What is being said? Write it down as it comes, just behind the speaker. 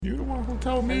You the one who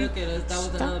told me. Look at us. That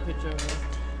was another picture of us.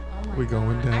 Oh We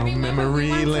going down memory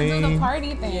we went to do the lane.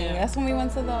 party thing. Yeah. That's when we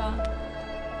went to the.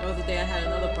 That was the day I had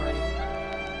another party.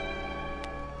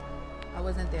 I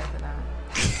wasn't there for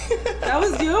that. That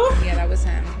was you? Yeah, that was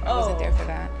him. I wasn't Oh. there for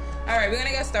that. All right, we're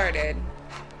gonna get started.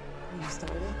 You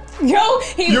started? Yo,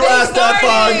 he You asked that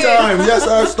 5 times. Yes,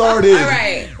 I started. All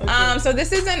right. So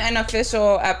this isn't an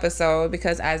official episode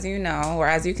because, as you know, or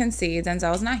as you can see,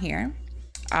 Denzel's not here.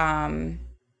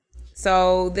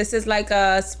 So this is like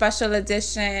a special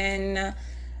edition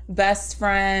best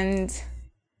friend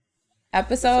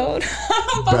episode.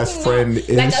 Best friend-ish.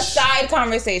 Like a side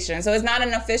conversation. So it's not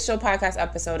an official podcast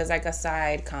episode. It's like a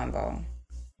side convo.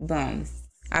 Boom.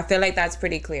 I feel like that's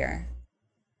pretty clear.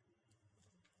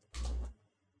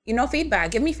 You know, feedback.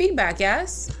 Give me feedback,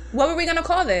 yes? What were we going to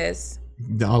call this?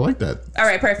 I like that. All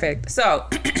right, perfect. So,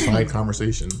 Side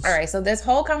conversations. all right, so this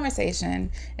whole conversation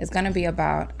is going to be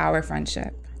about our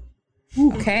friendship.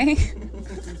 Okay?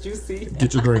 Juicy.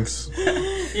 Get your drinks.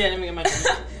 Yeah, let me get my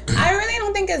drink. I really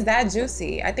don't think it's that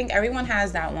juicy. I think everyone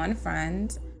has that one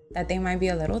friend that they might be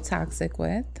a little toxic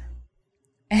with.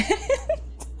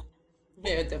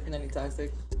 Yeah, definitely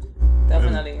toxic.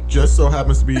 Definitely. Just so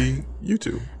happens to be you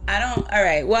two. all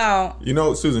right, well, You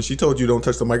know, Susan, she told you don't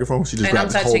touch the microphone. She just and I'm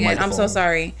grabbed the whole touching it. microphone. I'm so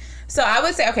sorry. So I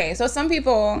would say, okay, so some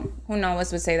people who know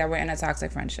us would say that we're in a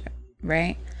toxic friendship,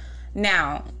 right?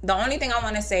 Now, the only thing I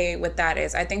want to say with that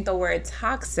is I think the word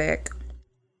toxic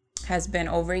has been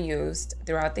overused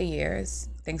throughout the years,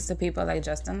 thanks to people like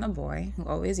Justin the Boy, who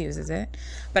always uses it.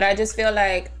 But I just feel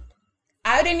like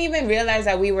I didn't even realize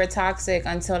that we were toxic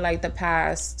until like the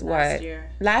past, Last year.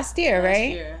 Last year,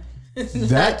 right? Yeah.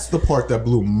 That's the part that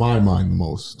blew my mind the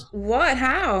most. What?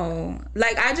 How?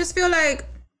 Like, I just feel like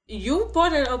You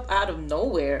brought it up out of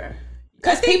nowhere.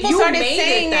 because I think people you started made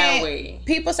saying it that way.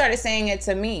 People started saying it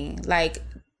to me, like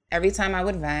every time I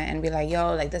would vent and be like,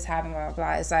 "Yo, like this happened," blah blah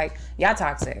blah. It's like y'all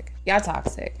toxic,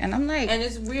 and I'm like, And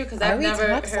it's weird because Are I've we never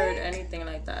toxic? heard anything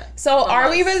like that. so from are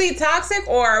we us. really toxic,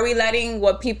 or are we letting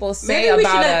what people say Maybe we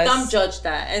should about let us? them judge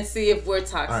that and see if we're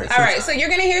toxic. All All right, so you're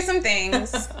gonna hear some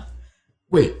things.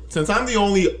 Wait, since I'm the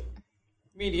only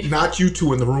Media. not you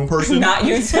two in the room person. Not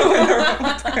you two in the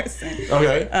wrong person.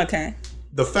 Okay. Okay.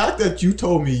 The fact that you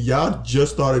told me y'all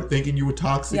just started thinking you were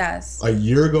toxic Yes. a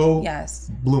year ago Yes.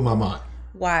 blew my mind.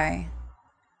 Why?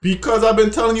 Because I've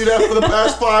been telling you that for the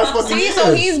past 5 fucking See, years.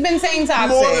 so he's been saying toxic.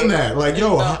 More than that. Like,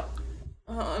 yo, I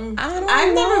don't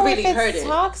I've know never if really it's heard it.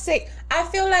 toxic. I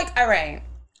feel like, all right.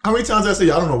 how many times did I say,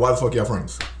 I don't know why the fuck y'all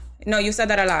friends? No, you said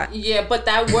that a lot. Yeah, but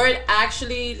that word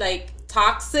actually, like,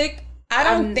 toxic, I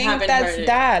don't think haven't that's heard it.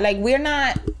 that. Like, we're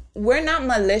not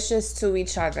malicious to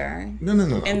each other No.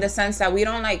 in the sense that we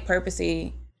don't like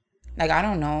purposely, like, I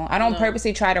don't know. I don't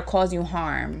purposely try to cause you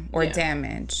harm or Yeah.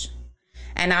 damage.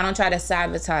 And I don't try to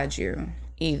sabotage you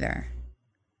either.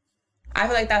 I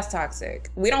feel like that's toxic.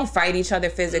 We don't fight each other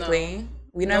physically. No.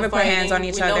 We never put hands on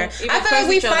each We other. don't even I feel curse like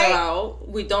we each other fight. out.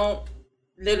 We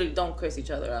literally don't curse each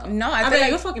other out. No, I I'm feel like, like-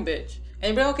 you're a fucking bitch.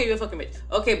 And you're like, okay, you're a fucking bitch.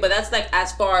 Okay, but that's like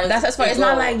as far as That's as far. it It's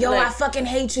not goes. like, yo, I Like, fucking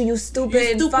hate you, you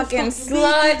stupid, stupid fucking fucking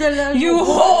slut, bitch, you no,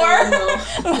 whore.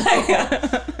 no.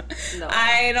 Like, No.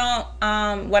 I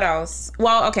don't. What else?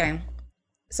 Well, okay.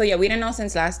 So yeah, we didn't know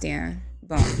since last year.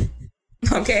 Boom.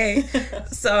 Okay.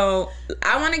 So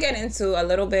I want to get into a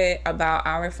little bit about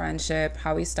our friendship,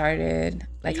 how we started,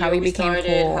 like how Yeah, we became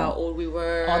started, cool, how old we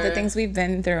were, all the things we've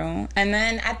been through, and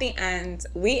then at the end,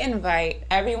 we invite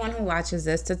everyone who watches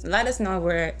this to let us know if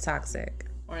we're toxic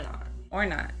or not. or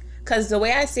not. Because the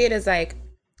way I see it is like,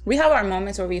 we have our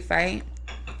moments where we fight,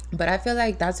 but I feel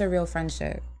like that's a real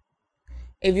friendship.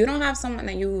 If you don't have someone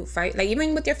that you fight, like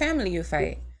even with your family, you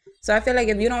fight. So I feel like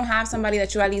if you don't have somebody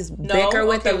that you at least bicker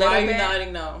with a little why are you bit.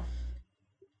 nodding no?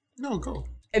 No, go.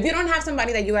 If you don't have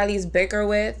somebody that you at least bicker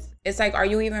with, it's like, are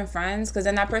you even friends? Because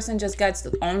then that person just gets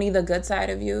only the good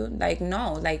side of you. Like,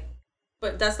 no, like,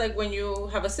 But that's like when you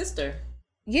have a sister.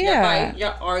 yeah. You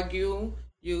argue,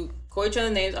 you call each other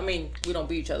names. I mean, we don't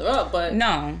beat each other up, but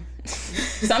No.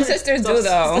 Some sisters do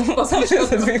though. Some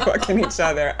sisters be fucking each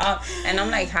other up. And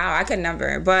I'm like, how? I could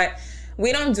never. But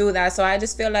we don't do that. So I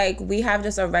just feel like we have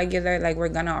just a regular, like, we're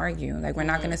gonna argue. Like, we're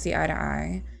not gonna see eye to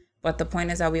eye. But the point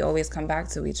is that we always come back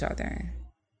to each other.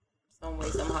 some way,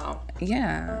 somehow.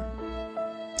 Yeah.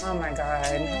 Oh my God.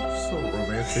 So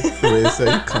romantic. The way to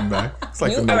say come back. It's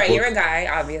like You, the all Notebook. right, you're a guy,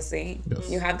 obviously.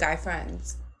 Yes. You have guy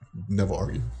friends. Never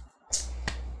argue.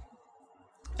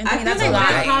 And I I feel that's like a y'all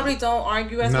lie. probably don't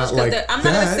argue as Not much because like I'm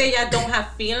not gonna that. say y'all don't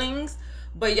have feelings,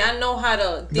 but y'all know how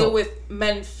to deal No. with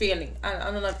men feeling. I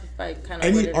don't know if I kind of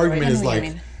Any argument I is know what you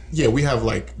like, mean. yeah, we have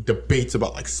like debates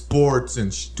about like sports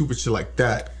and stupid shit like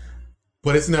that.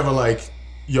 But it's never like,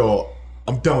 yo,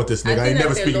 I'm done with this nigga. I ain't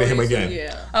never speaking to him again.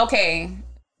 Yeah. Okay.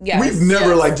 Yes. We've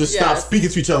never like just stopped speaking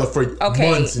to each other for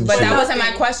months and but shit. that wasn't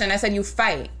my question. I said you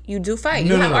fight. You do fight.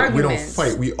 No, you have arguments. We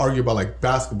don't fight. We argue about like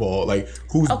basketball, like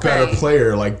who's better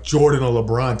player, like Jordan or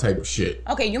LeBron type of shit.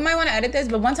 Okay, you might want to edit this,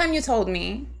 but one time you told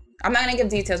me, I'm not gonna give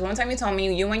details. One time you told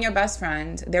me you and your best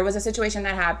friend, there was a situation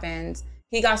that happened.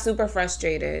 He got super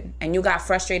frustrated, and you got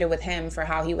frustrated with him for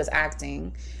how he was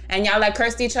acting, and y'all like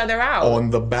cursed each other out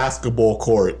on the basketball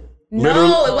court.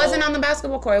 No, it wasn't on the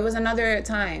basketball court. It was another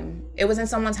time. It was in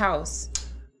someone's house.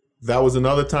 That was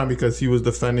another time because he was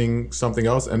defending something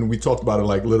else, and we talked about it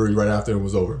like literally right after it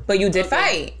was over. But you did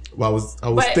fight. Well, I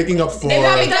was sticking up for. They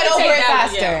probably got over it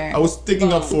faster. Yeah. I was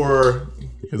sticking up for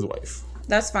his wife.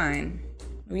 That's fine.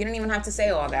 You didn't even have to say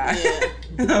all that.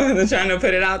 Yeah. I was trying to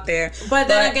put it out there. But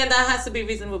then again, that has to be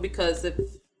reasonable because if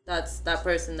that's that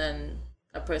person, then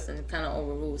that person kind of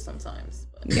overrules sometimes.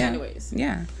 But anyways.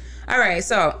 Yeah. All right.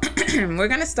 So we're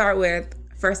going to start with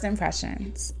first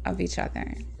impressions of each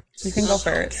other. You can go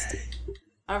first.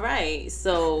 All right.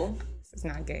 So. It's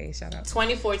not gay. Shut up.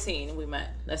 2014 we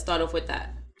met. Let's start off with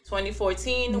that.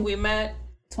 2014 we met.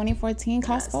 2014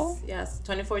 Costco? Yes,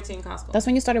 2014 Costco. That's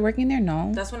when you started working there?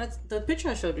 No. That's when the picture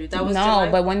I showed you. That was July.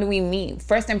 But when do we meet?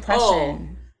 First impression. Oh,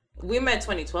 we met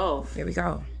 2012. There we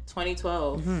go.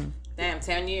 2012. Mm-hmm. Damn,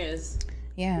 10 years.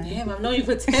 Yeah. Damn, I've known you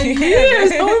for 10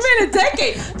 years. Oh, we've been a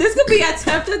decade. This could be our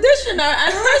 10th edition, our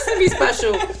anniversary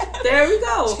special. There we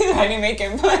go. She's already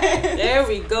making plans. There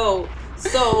we go.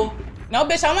 So. No,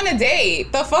 bitch, I want to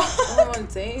date. The fuck? I want to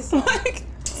date. Like,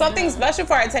 something special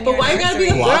for our 10 year But why you gotta be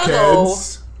the girl, though?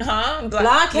 Huh?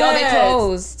 Blockheads. Yo, they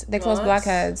closed. They closed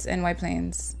Blockheads in White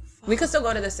Plains. We could still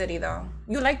go to the city, though.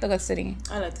 You like the good city.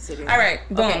 I like the city. All right.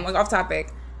 Boom. Okay. We're off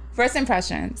topic. First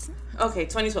impressions. Okay,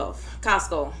 2012.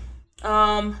 Costco.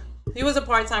 He was a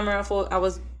part-timer. I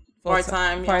was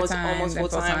part-time. I was almost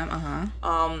full-time.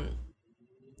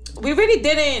 We really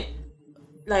didn't,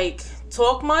 like,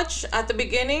 talk much at the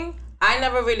beginning. I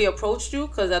never really approached you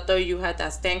because I thought you had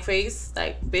that stank face,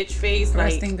 like bitch face,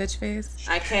 resting bitch face.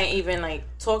 I can't even like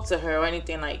talk to her or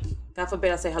anything. Like, God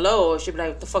forbid I say hello, or she'd be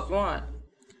like, "What the fuck you want?"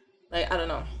 Like, I don't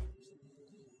know.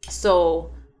 So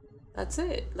that's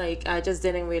it. Like, I just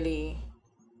didn't really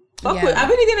fuck with. I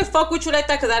really didn't fuck with you like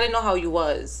that because I didn't know how you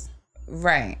was.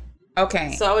 Right.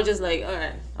 Okay. So I was just like, all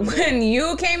right. When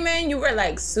you came in, you were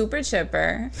like super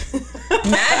chipper,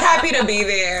 mad happy to be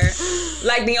there,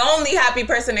 like the only happy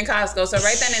person in Costco. So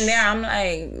right then and there, I'm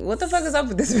like, what the fuck is up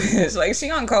with this bitch? Like,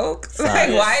 she on coke?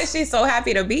 Like, why is she so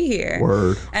happy to be here?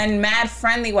 Word. And mad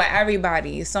friendly with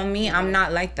everybody. So me, I'm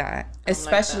not like that,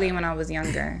 especially when I was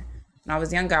younger. When I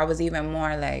was younger, I was even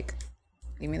more like,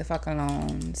 leave me the fuck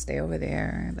alone, stay over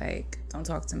there, like, don't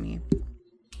talk to me.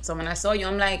 So when I saw you,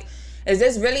 I'm like, is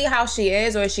this really how she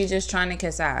is, or is she just trying to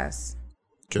kiss ass?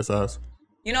 Kiss ass.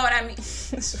 You know what I mean?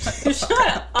 Shut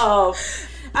up.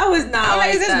 I was not. I'm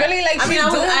like, is this really like she's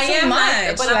doing too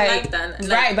much? But I like that.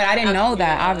 Right, but I didn't know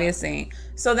that, obviously.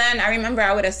 So then I remember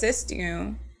I would assist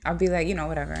you. I'd be like, you know,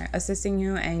 whatever, assisting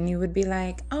you, and you would be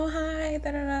like, oh, hi,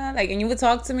 da-da-da. Like, and you would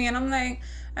talk to me, and I'm like,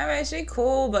 all right, she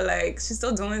cool, but like, she's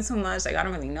still doing too much. Like, I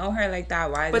don't really know her like that.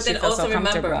 Why does she feel so comfortable?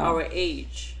 But then also remember our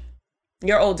age.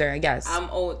 You're older, yes.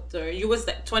 I'm older. You was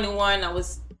 21. I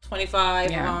was 25,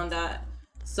 around that.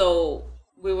 So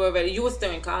we were already. You were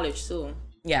still in college too.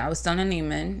 Yeah, I was still in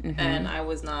Neiman. Mm-hmm. And I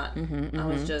was not. I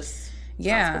was just.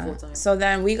 Yeah. So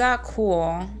then we got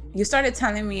cool. You started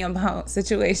telling me about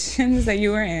situations that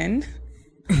you were in.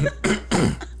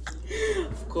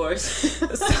 Of course.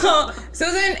 So,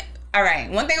 Susan, all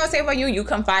right. One thing I'll say about you, you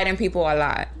confide in people a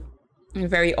lot. You're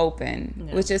very open,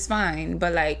 which is fine.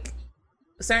 But like,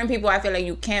 certain people I feel like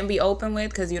you can't be open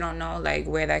with because you don't know like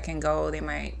where that can go. They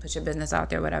might put your business out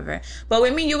there, whatever. But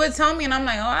with me, you would tell me and I'm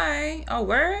like, oh, all right. Oh,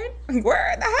 word?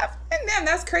 Word? That happened? Damn,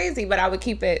 that's crazy. But I would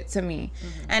keep it to me.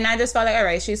 Mm-hmm. And I just felt like, all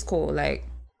right, she's cool. Like,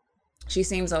 she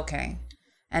seems okay.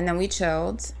 And then we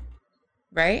chilled,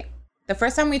 right? The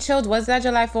first time we chilled, was that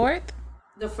July 4th?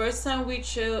 The first time we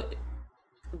chilled...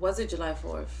 Was it July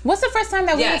 4th? What's the first time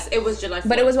that Yes, it was July 4th.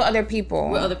 But it was with other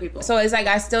people. With other people. So it's like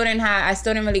I still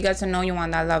didn't really get to know you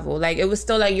on that level. Like, it was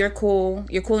still like, you're cool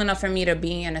enough for me to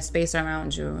be in a space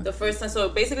around you. The first time, so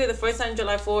basically the first time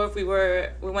July 4th, we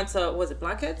went to, was it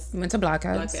Blockheads? We went to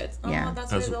Blockheads. Blockheads. Oh, yeah.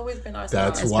 That's always been our spot.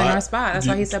 It's been our spot. That's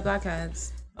why he said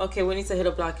Blockheads. Okay, we need to hit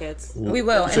a Blockheads. We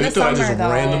will. So you thought I just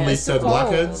randomly said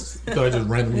Blockheads? You thought I just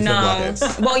randomly said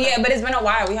Blockheads? Well, yeah, but it's been a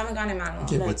while. We haven't gone in that long.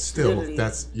 Yeah, but still,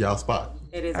 that's y'all spot.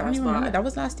 It is I don't even remember. That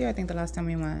was last year, I think, the last time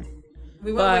we went.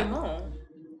 We went way more.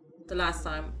 The last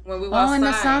time. When we were outside. In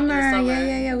the summer.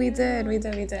 Yeah, we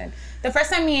did. The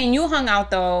first time me and you hung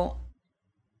out, though,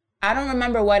 I don't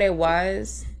remember what it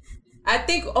was. I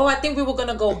think we were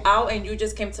gonna go out and you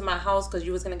just came to my house because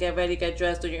you was gonna get ready, get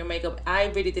dressed, do your makeup. I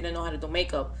really didn't know how to do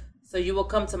makeup, so you would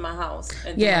come to my house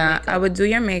and do my makeup. I would do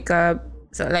your makeup,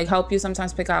 so like help you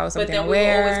sometimes pick out something to wear. But then we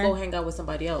would always go hang out with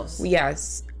somebody else.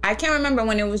 Yes, I can't remember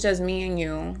when it was just me and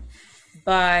you,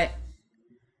 but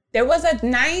there was a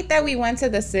night that we went to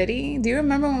the city. Do you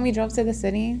remember when we drove to the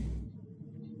city?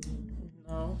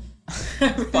 No.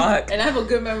 Fuck. And I have a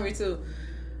good memory too.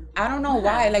 I don't know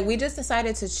why. Like, we just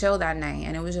decided to chill that night,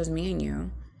 and it was just me and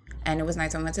you. And it was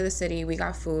nice. We went to the city. We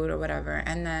got food or whatever.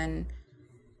 And then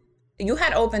you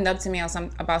had opened up to me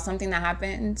about something that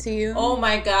happened to you. Oh,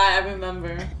 my God. I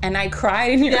remember. And I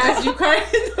cried in your car. Yes, you cried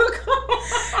in your car.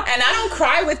 And I don't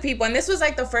cry with people. And this was,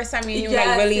 like, the first time me and you,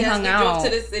 like, really hung out. We drove to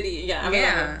the city. Yeah, I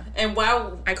remember. And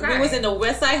while we was in the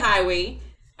West Side Highway,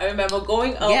 I remember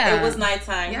going up. Yeah. It was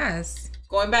nighttime. Yes.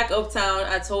 Going back uptown,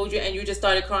 I told you, and you just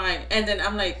started crying. And then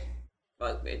I'm like,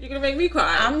 fuck, bitch, you're gonna make me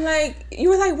cry. I'm like, you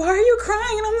were like, why are you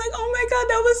crying? And I'm like, oh my God,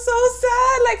 that was so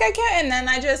sad. Like, I can't. And then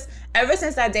I just, ever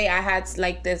since that day, I had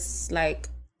like this, like,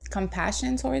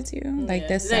 compassion towards you. Like,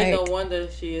 this, like. No wonder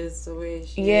she is the way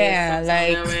she is. Yeah,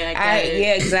 like,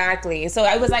 yeah, exactly. So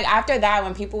I was like, after that,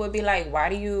 when people would be like, why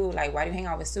do you hang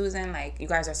out with Susan? Like, you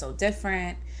guys are so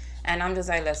different. And I'm just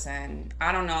like, listen,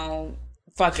 I don't know.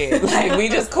 Fuck it. Like, we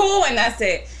just cool and that's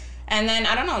it. And then,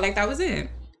 I don't know, like, that was it.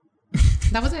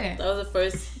 That was it. That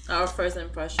was our first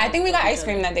impression. I think we got ice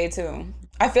cream that day, too.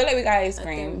 I feel like we got ice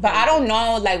cream. But I don't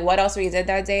know, like, what else we did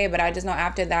that day. But I just know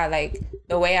after that, like,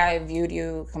 the way I viewed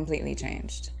you completely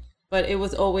changed. But it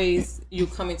was always you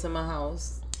coming to my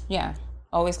house. Yeah.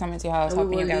 Always coming to your house,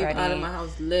 helping you get ready. Out of my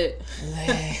house lit.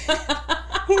 Lit.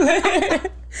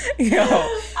 Yo.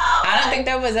 I don't think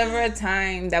there was ever a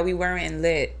time that we weren't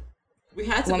lit. We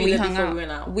had to be lit before we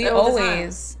went out. We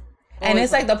always. And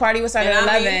it's like the party would start at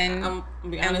 11. I'm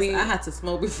be honest, I had to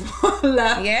smoke before I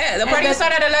left. Yeah, the party would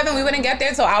start at 11. We wouldn't get there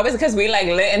until hours because we like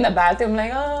lit in the bathroom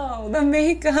like, oh, the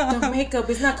makeup. The makeup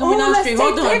is not coming out straight.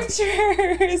 Hold on. Let's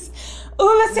take pictures.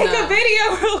 Oh, let's take a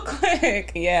video real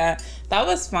quick. Yeah, that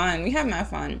was fun. We had mad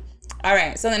fun. All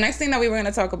right, so the next thing that we were going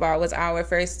to talk about was our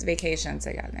first vacation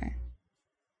together.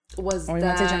 We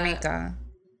went to Jamaica.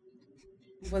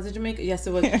 Was it Jamaica? Yes,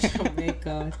 it was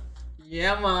Jamaica.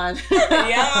 Yeah, man.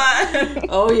 Yeah, man.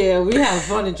 Oh, yeah. We had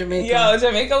fun in Jamaica. Yo,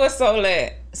 Jamaica was so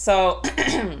lit. So.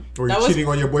 Were you cheating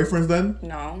on your boyfriends then?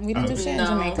 No, we didn't do shit in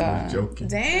Jamaica. I'm joking.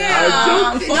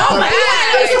 Damn. No,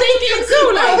 I was thinking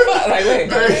too. Like,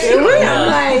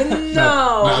 I'm like,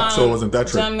 no. Not so wasn't that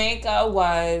true. Jamaica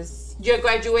was. Your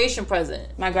graduation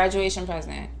present. My graduation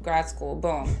present. Grad school.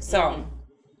 Boom. So.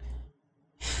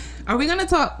 Are we going to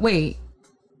talk? Wait.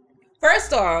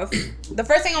 First off, the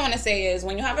first thing I want to say is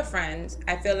when you have a friend,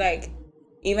 I feel like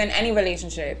even any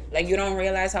relationship, like you don't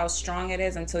realize how strong it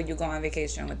is until you go on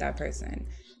vacation with that person.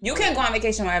 You can go on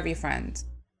vacation with every friend.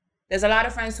 There's a lot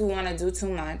of friends who want to do too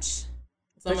much.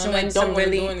 Don't want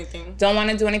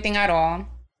to do anything at all.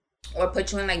 Or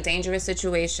put you in like dangerous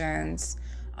situations.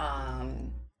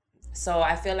 So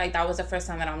I feel like that was the first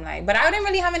time that I'm like, but I didn't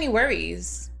really have any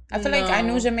worries. I feel like I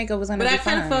knew Jamaica was going to be fun. But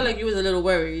I kind of felt like you was a little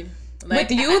worried. Like,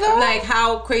 with you though? Like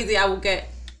how crazy I would get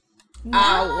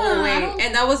away.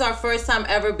 And that was our first time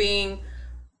ever being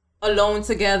alone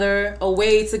together,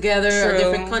 away together, a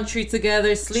different country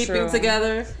together, sleeping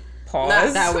together. Pause.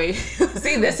 Not that way.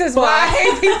 See, this is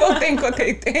why people think what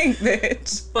they think,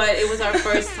 bitch. But it was our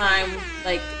first time,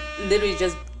 like, literally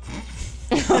just...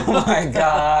 Oh my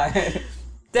God.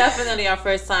 Definitely our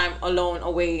first time alone,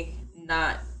 away,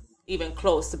 not even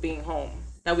close to being home.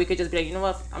 That we could just be like, you know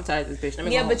what? I'm tired of this bitch. Let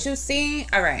me go home. But you see,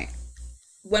 all right.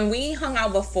 When we hung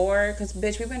out before, because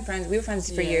bitch, we were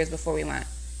friends for years before we went.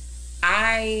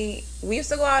 We used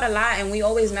to go out a lot and we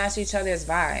always matched each other's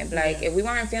vibe. Like if we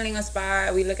weren't feeling a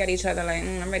spot, we look at each other like,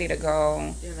 I'm ready to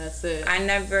go. Yeah, that's it. I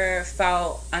never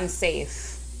felt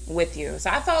unsafe with you.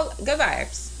 So I felt good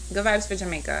vibes. Good vibes for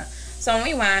Jamaica. So when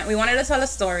we went, we wanted to tell a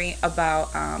story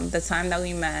about the time that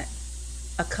we met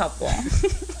a couple.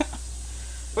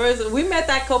 First, we met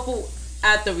that couple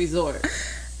at the resort.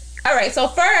 All right, so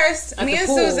first, me and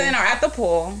Susan are at the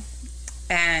pool,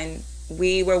 and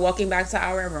we were walking back to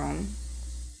our room.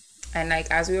 And,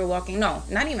 like, as we were walking, no,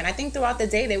 not even. I think throughout the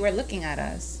day, they were looking at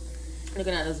us.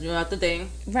 Looking at us throughout the day.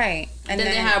 Right. And then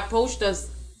they had approached us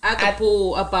at the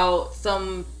pool about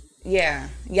some... Yeah.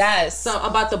 Yes. So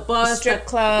about the bus. Strip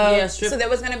club. Yeah, So there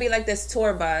was going to be, like, this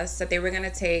tour bus that they were going to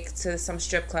take to some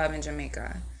strip club in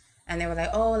Jamaica. And they were like,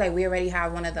 oh, like, we already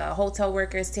have one of the hotel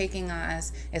workers taking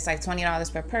us. It's like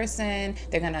 $20 per person.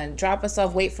 They're going to drop us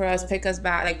off, wait for us, pick us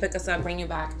up, bring you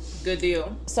back. Good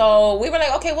deal. So we were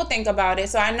like, okay, we'll think about it.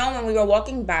 So I know when we were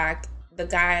walking back, the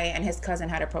guy and his cousin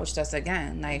had approached us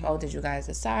again. Like, oh, did you guys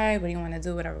decide? What do you want to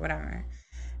do? Whatever.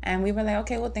 And we were like,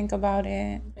 okay, we'll think about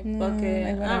it. Like, fuck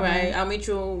it. Like, all right, I'll meet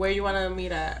you where you want to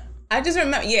meet at. I just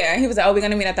remember, he was like, oh, we're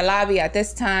going to meet at the lobby at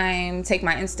this time. Take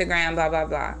my Instagram, blah, blah,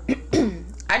 blah.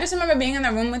 I just remember being in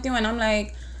the room with you and I'm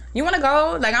like, you want to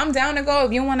go? Like, I'm down to go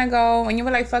if you want to go. And you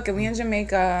were like, fuck it, we in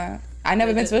Jamaica. I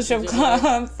never been to a strip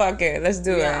club. Fuck it, let's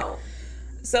do it.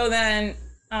 So then,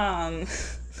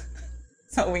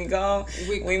 so we go,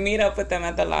 we meet up with them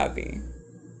at the lobby.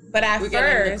 But at first,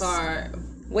 get in the car.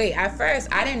 At first,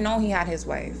 I didn't know he had his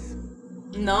wife.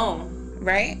 No.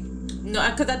 Right?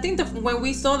 No, because I think when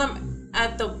we saw them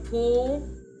at the pool,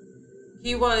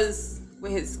 he was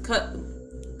with his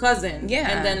cousin. Yeah.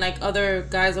 And then like other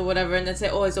guys or whatever, and then say,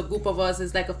 oh, it's a group of us.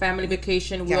 It's like a family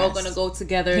vacation. We're all going to go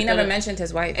together. He never mentioned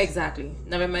his wife. Exactly.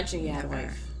 Never mentioned he had a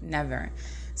wife. Never.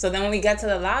 So then when we get to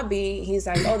the lobby, he's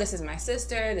like, oh, this is my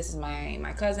sister. This is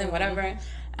my cousin, whatever.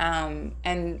 And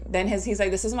then he's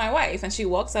like, this is my wife. And she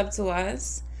walks up to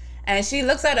us and she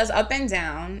looks at us up and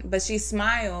down, but she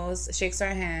smiles, shakes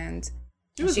her hand.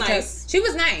 She was nice. She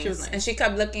was nice. And she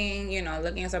kept looking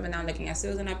us up and down, looking at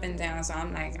Susan up and down. So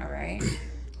I'm like, all right,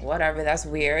 whatever, that's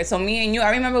weird. So me and you,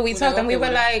 I remember we talked and we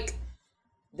were like,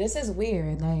 this is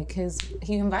weird. Like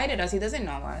he invited us. He doesn't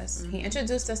know us. Mm-hmm. He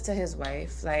introduced us to his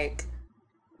wife. Like,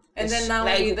 and then not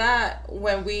only that,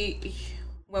 when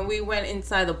we went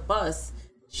inside the bus,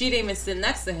 she didn't even sit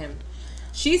next to him.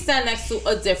 She sat next to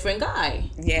a different guy.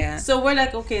 Yeah. So we're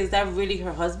like, okay, is that really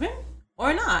her husband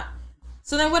or not?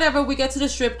 So then whatever, we get to the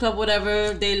strip club,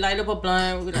 whatever, they light up a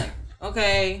blunt. We're like,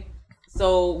 okay.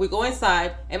 So we go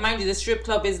inside. And mind you, the strip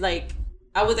club is like,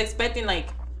 I was expecting like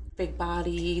big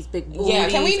bodies, big booties.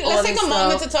 Yeah, let's take a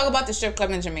moment to talk about the strip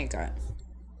club in Jamaica.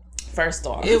 First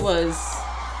off. It was...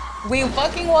 We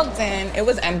fucking walked in. It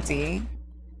was empty.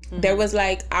 Mm-hmm. There was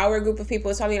like our group of people.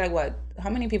 It's probably like what?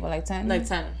 How many people? Like 10? Like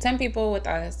 10. 10 people with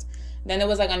us. Then there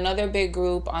was like another big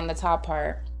group on the top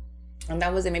part. And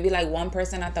that was it. Maybe like one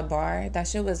person at the bar. That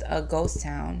shit was a ghost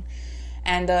town.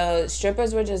 And the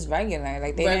strippers were just regular.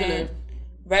 Like they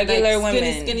regular like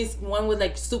women. Skinny. One was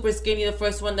like super skinny, the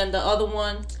first one. Then the other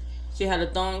one, she had a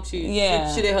thong. She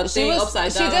did her thing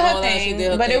upside down. She did her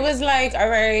thing. But it was like, all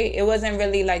right, it wasn't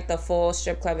really like the full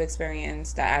strip club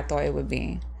experience that I thought it would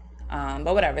be.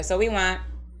 But whatever. So we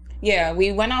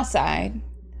went outside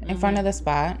in front of the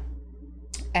spot.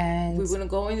 And we were going to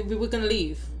go in. We were going to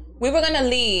leave. We were going to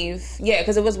leave. Yeah,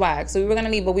 because it was wax. So we were going to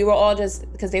leave. But we were all just,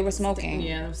 because they were smoking.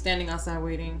 Yeah, I'm standing outside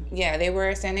waiting. Yeah, they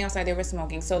were standing outside. They were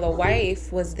smoking. So the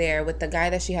wife was there with the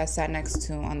guy that she had sat next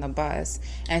to on the bus.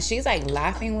 And she's like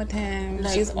laughing with him.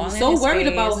 Like, she's all in his so worried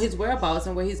about his whereabouts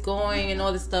and where he's going and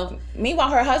all this stuff.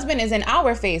 Meanwhile, her husband is in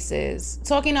our faces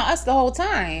talking to us the whole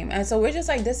time. And so we're just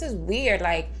like, this is weird.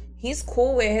 Like, he's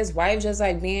cool with his wife just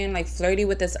like being like flirty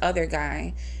with this other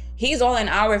guy. He's all in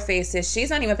our faces.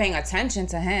 She's not even paying attention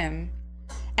to him.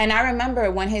 And I remember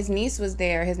when his niece was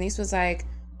there, his niece was like,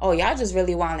 oh, y'all just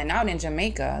really wilding out in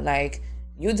Jamaica. Like,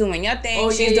 you doing your thing,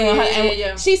 she's doing her.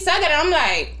 And she said that, and I'm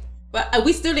like... But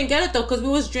we still didn't get it, though, because we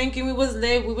was drinking, we was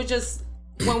lit, we were just...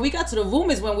 When we got to the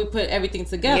room is when we put everything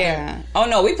together. Yeah. Oh,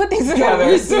 no, we put things together.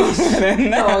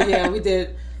 Oh, yeah, we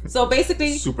did. So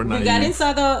basically, super we got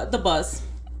inside the bus.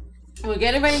 We're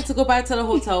getting ready to go back to the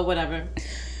hotel, whatever.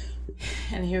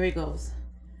 And here it goes.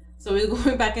 So we're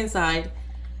going back inside.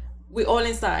 We all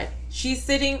inside. She's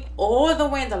sitting all the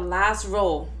way in the last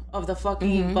row of the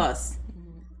fucking bus.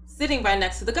 Sitting right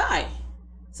next to the guy.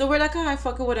 So we're like, alright,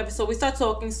 fuck it, whatever. So we start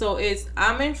talking. So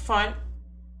I'm in front.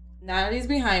 Natalie's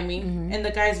behind me. And the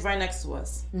guy's right next to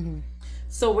us.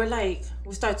 So we're like,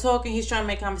 we start talking. He's trying to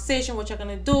make conversation. What y'all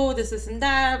gonna do? This and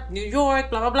that. New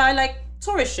York, blah, blah, blah. Like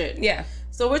tourist shit. Yeah.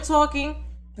 So we're talking.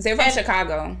 They're from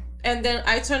Chicago. And then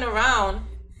I turn around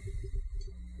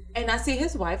and I see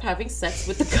his wife having sex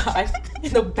with the guy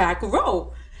in the back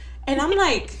row. And I'm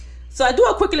like, so I do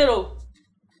a quick little.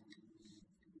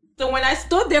 So when I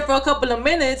stood there for a couple of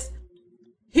minutes,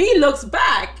 he looks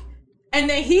back and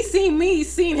then he seen me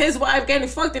seeing his wife getting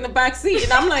fucked in the back seat.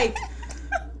 And I'm like,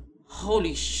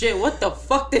 holy shit, what the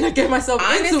fuck did I get myself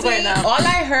into right now? All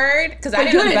I heard, because I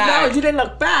didn't look back. No, you didn't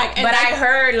look back. But I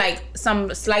heard like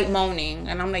some slight moaning.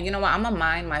 And I'm like, you know what? I'm going to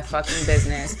mind my fucking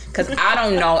business. Because I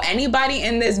don't know anybody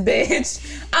in this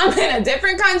bitch. I'm in a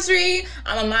different country.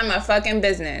 I'm going to mind my fucking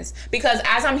business. Because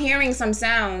as I'm hearing some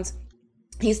sounds,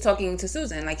 he's talking to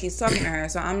Susan. Like he's talking to her.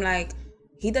 So I'm like,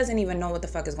 he doesn't even know what the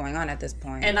fuck is going on at this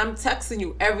point. And I'm texting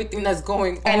you everything that's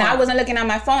going on. And I wasn't looking at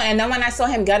my phone. And then when I saw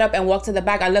him get up and walk to the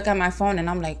back, I look at my phone and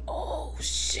I'm like, oh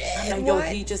shit. I'm like,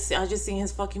 I just seen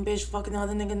his fucking bitch fucking the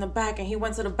other nigga in the back. And he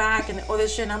went to the back and all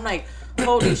this shit. And I'm like,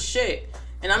 holy shit.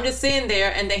 And I'm just sitting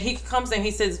there, and then he comes and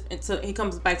he says, he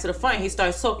comes back to the front. He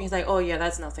starts talking. He's like, "Oh yeah,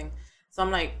 that's nothing." So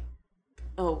I'm like,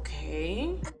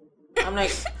 "Okay." I'm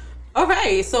like, "All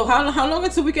right. So how long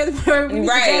until we get where we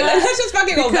right? Let's just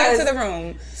fucking go back to the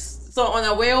room." So on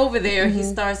our way over there, he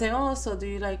starts saying, "Oh, so do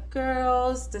you like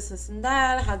girls? This and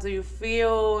that. How do you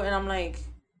feel?" And I'm like,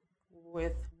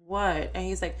 "With what?" And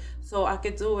he's like, "So I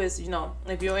could do is,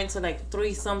 if you're into like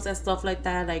threesomes and stuff like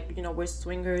that, like, we're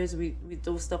swingers, we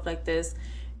do stuff like this."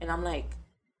 And I'm like,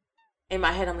 in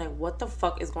my head, I'm like, what the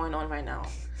fuck is going on right now?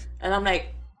 And I'm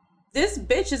like, this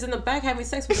bitch is in the back having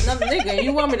sex with another nigga, and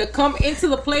you want me to come into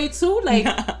the play too? Like,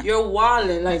 you're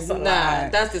wilding. Like,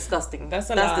 that's disgusting. That's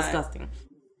disgusting.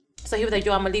 So he was like,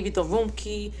 "Yo, I'm gonna leave you the room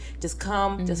key. Just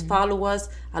come, just follow us.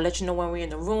 I'll let you know when we're in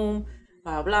the room,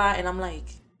 blah, blah." And I'm like,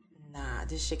 nah,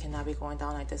 this shit cannot be going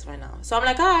down like this right now. So I'm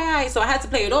like, all right. So I had to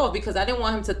play it off because I didn't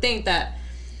want him to think that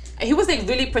he was like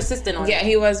really persistent on it. Yeah,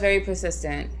 he was very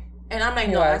persistent. And I'm like,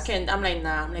 no, I can't. I'm like,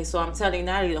 nah. I'm like, so I'm telling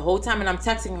Natalie the whole time, and I'm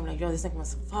texting him like, yo, this nigga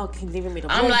must fucking leaving me the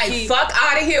room. I'm like, fuck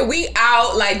out of here. We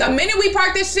out. Like, the minute we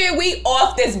park this shit, we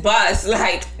off this bus.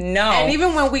 Like, no. And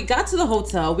even when we got to the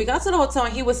hotel,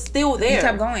 and he was still there. He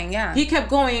kept going, yeah. He kept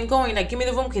going and going. Like, give me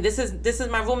the room key. This is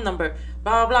my room number.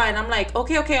 Blah, blah, blah. And I'm like,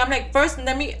 okay. I'm like, first,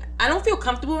 I don't feel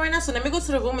comfortable right now, so let me go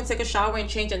to the room and take a shower and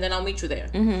change, and then I'll meet you there.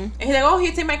 Mm-hmm. And he's like, oh,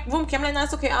 here, take my room key. I'm like, no,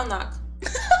 it's okay. I'll knock.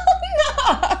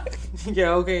 Knock.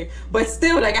 Yeah, okay. But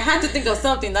still, like, I had to think of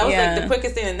something. That was like the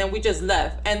quickest thing. And then we just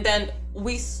left. And then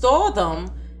we saw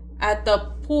them at the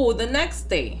pool the next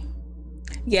day.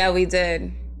 Yeah, we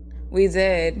did.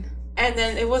 And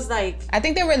then it was like, I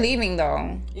think they were leaving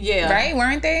though. Yeah. Right?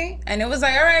 Weren't they? And it was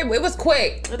like, all right, it was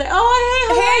quick. Like, oh,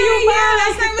 hey,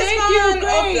 last night was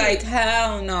fun. Like,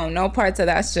 hell no. No parts of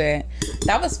that shit.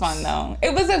 That was fun though.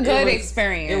 It was a good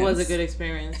experience. It was a good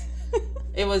experience.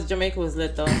 Jamaica was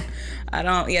lit though.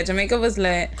 Jamaica was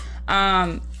lit.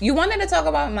 You wanted to talk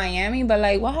about Miami, but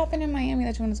like, what happened in Miami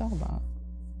that you want to talk about?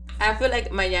 I feel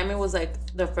like Miami was like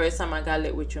the first time I got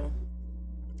lit with you.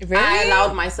 Really? I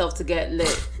allowed myself to get lit.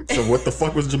 So what the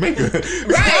fuck was Jamaica?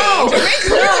 Right, Jamaica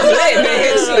was lit,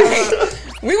 bitch.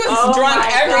 Like, we was drunk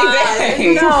every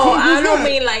day. No, I don't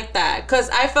mean like that. Cause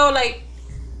I felt like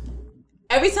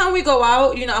every time we go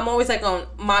out, I'm always like on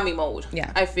mommy mode.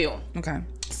 Yeah, I feel. Okay.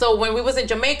 So when we was in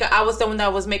Jamaica, I was the one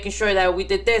that was making sure that we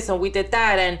did this and we did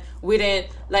that, and we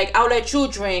didn't, like, I'll let you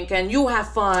drink and you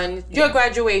have fun, your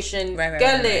graduation,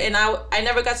 get lit. And I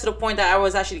never got to the point that I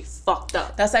was actually fucked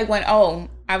up. That's like when,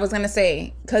 I was gonna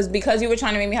say, because you were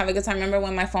trying to make me have a good time. Remember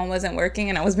when my phone wasn't working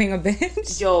and I was being a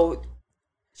bitch? Yo,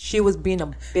 she was being a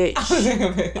bitch. I was being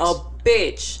a bitch. A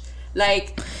bitch.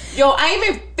 Like, yo, I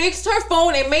even fixed her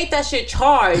phone and made that shit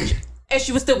charge, and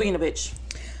she was still being a bitch.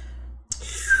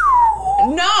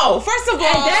 No, first of all,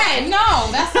 and then,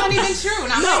 no, that's not even true.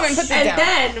 And I'm not even put that down.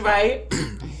 And then, right,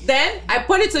 then I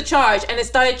put it to charge, and it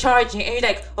started charging, and you're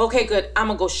like, okay, good, I'm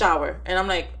gonna go shower. And I'm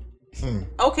like,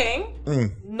 okay,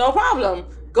 no problem,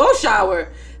 go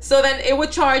shower. So then it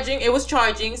was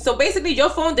charging. So basically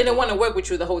your phone didn't want to work with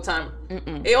you the whole time.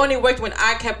 It only worked when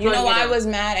I kept plugging it in. You know why I was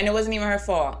mad? And it wasn't even her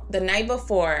fault. The night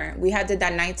before, we had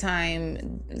that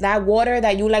nighttime, that water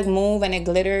that you like move and it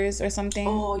glitters or something.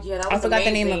 Oh yeah, that was I forgot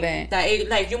amazing. the name of it. That it,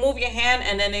 like, you move your hand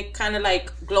and then it kind of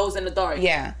like glows in the dark.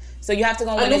 Yeah. So you have to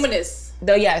go when Luminous.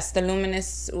 The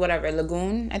Luminous whatever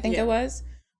lagoon, I think it was.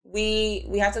 We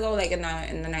had to go like in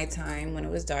the nighttime when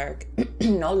it was dark,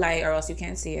 no light or else you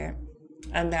can't see it.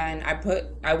 And then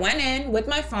I went in with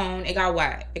my phone. It got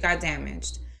wet. It got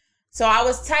damaged. So I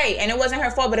was tight, and it wasn't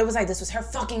her fault, but it was like, this was her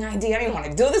fucking idea. I didn't want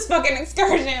to do this fucking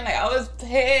excursion. Like, I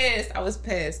was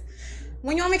pissed.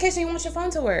 When you're on vacation, you want your phone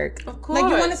to work. Of course.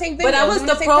 Like, you want to take videos. But I was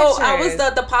the pro. I was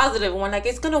the positive one. Like,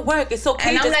 it's going to work. It's okay.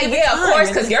 And I'm like, yeah, of course,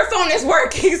 because your phone is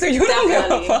working, so you don't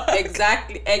give a fuck.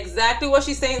 Exactly what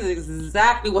she's saying is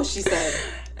exactly what she said.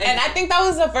 And I think that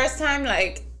was the first time,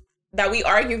 like, that we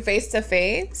argued face to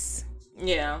face.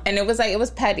 Yeah. And it was like, it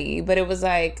was petty, but it was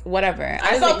like, whatever.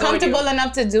 I felt comfortable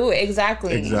enough to do it.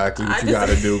 Exactly what you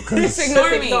gotta do. Just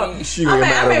ignore me. She ain't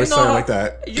mad over something like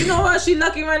that. You know what? She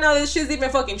lucky right now that she's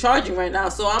even fucking charging right now.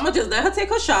 So I'm gonna just let her take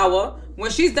her shower. When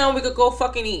she's done, we could go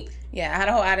fucking eat. Yeah, I had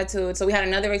a whole attitude. So we had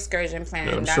another excursion planned.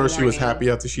 Yeah, I'm sure she was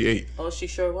happy after she ate. Oh, she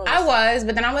sure was. I was,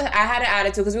 but then I had an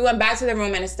attitude because we went back to the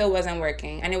room and it still wasn't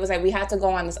working. And it was like, we had to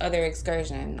go on this other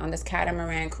excursion, on this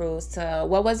catamaran cruise to,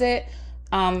 what was it?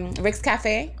 Rick's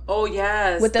Cafe. Oh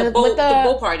yes, with the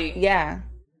boat party. Yeah.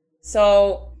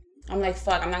 So I'm like,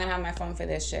 fuck, I'm not gonna have my phone for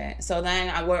this shit. So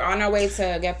then we're on our way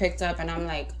to get picked up, and I'm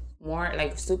like,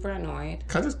 super annoyed.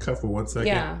 Can I just cut for 1 second?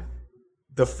 Yeah.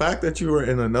 The fact that you were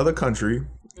in another country,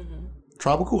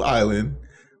 tropical island,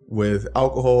 with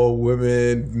alcohol,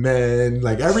 women, men,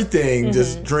 like everything,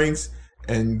 just drinks.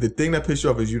 And the thing that pissed you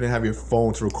off is you didn't have your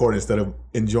phone to record instead of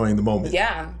enjoying the moment.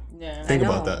 Yeah. Think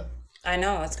about that. I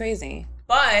know, it's crazy.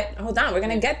 But hold on, we're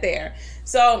gonna get there.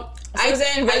 So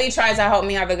Susan really tried to help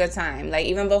me have a good time. Like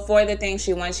even before the thing,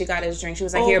 she got his drink. She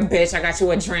was like, "Here, bitch, I got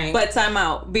you a drink." But time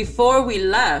out. Before we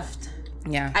left,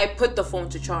 yeah, I put the phone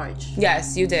to charge.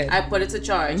 Yes, you did. I put it to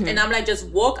charge, and I'm like, just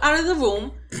walk out of the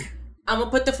room. I'm gonna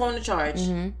put the phone to charge.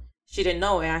 She didn't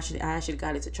know. I actually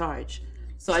got it to charge.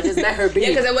 So I just let her be. Yeah,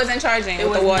 because it wasn't charging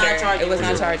with the water. It was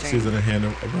not charging. Susan, a round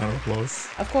of applause.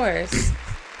 Of course.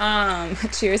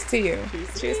 Cheers to you.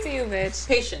 Cheers to you, bitch.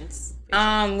 Patience.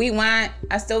 We went.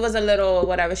 I still was a little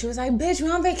whatever. She was like, "Bitch, we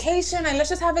on vacation. Like, let's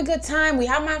just have a good time. We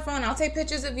have my phone. I'll take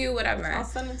pictures of you, whatever." I'll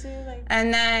send it to you. Like.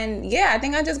 And then I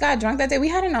think I just got drunk that day. We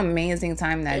had an amazing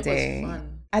time that day. It was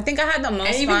fun. I think I had the most fun.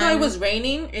 And even though it was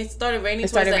raining, it started raining.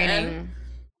 It end.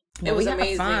 It was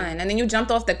amazing. Fun. And then you jumped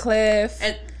off the cliff.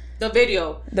 And the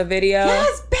video.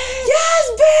 Yes, bitch.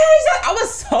 Yes, bitch. I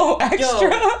was so extra.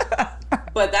 Yo,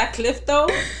 but that cliff though.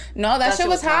 No, that shit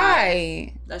was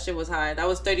high. That shit was high. That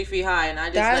was 30 feet high, and I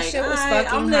just that shit was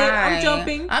fucking high. I'm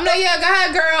jumping. I'm like, yeah, go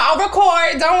ahead, girl. I'll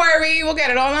record. Don't worry, we'll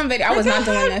get it all on video. I was not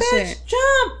doing that shit.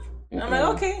 Jump. I'm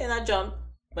like, okay, and I jumped,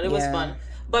 but it was fun.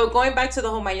 But going back to the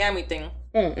whole Miami thing,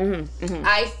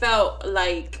 I felt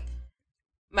like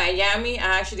Miami.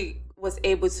 I actually was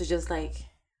able to just like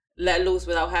let loose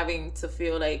without having to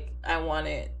feel like I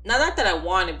wanted. Not that I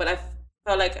wanted, but I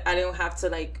felt like I didn't have to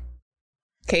like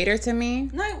cater to me.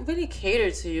 Not really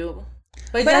cater to you.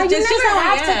 But you never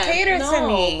have to cater to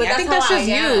me. But I think that's just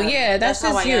you. Yeah, that's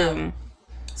just you.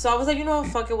 So I was like, you know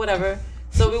what, fuck it, whatever.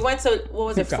 So we went to, what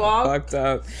was it, Frog? Fucked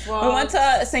up. We went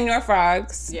to Senor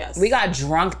Frogs. Yes. We got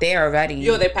drunk there already.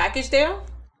 Yo, their package there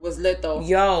was lit though.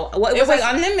 Yo, it was like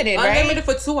unlimited, right? Unlimited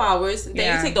for 2 hours.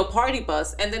 Then you take the party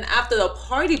bus. And then after the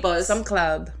party bus. Some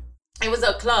club. It was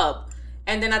a club.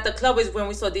 And then at the club is when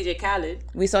we saw DJ Khaled.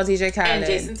 We saw DJ Khaled. And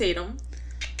Jason Tatum.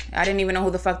 I didn't even know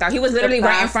who the fuck that. He was literally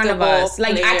right in front of us.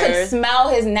 Like I could smell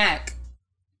his neck.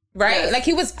 Right? Yes. Like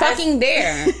he was fucking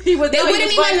there. They wouldn't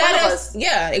even let us.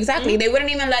 Yeah, exactly. They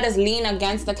wouldn't even let us lean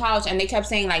against the couch, and they kept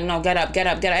saying like, "No, get up, get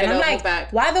up, get up." And I'm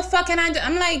like, "Why the fuck can I?"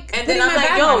 I'm like, and then I'm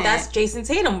like, "Yo, that's Jason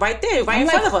Tatum right there, right in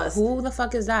front of us." Who the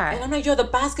fuck is that? And I'm like, "Yo, the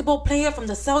basketball player from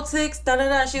the Celtics." Da da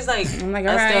da. She's like, "I'm like,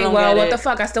 all right, well, what the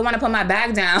fuck? I still want to put my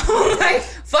bag down." Like,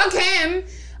 fuck him.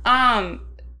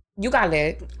 You got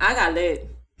lit. I got lit.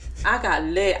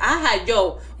 I had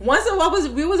once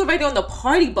we was already on the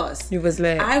party bus. You was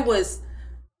lit. I was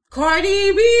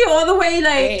Cardi B all the way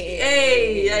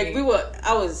like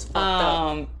I was fucked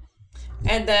up.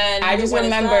 And then I just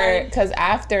remember because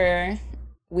after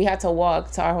we had to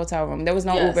walk to our hotel room, there was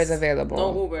no Ubers available.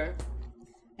 No Uber.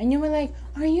 And you were like,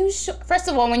 "Are you sure?" First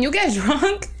of all, when you get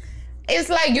drunk, it's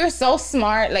like you're so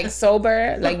smart, like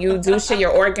sober, like you do shit,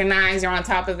 you're organized, you're on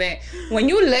top of it. When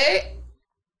you lit,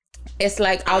 it's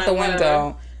like out the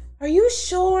window. Are you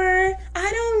sure?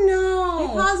 I don't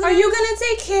know. Are you gonna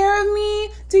take care of me?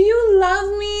 Do you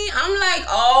love me? I'm like,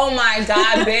 oh my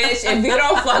God, bitch. If you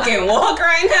don't fucking walk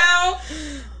right now,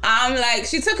 I'm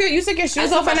like, you took your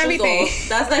shoes off and everything.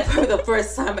 That's like probably the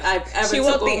first time I've ever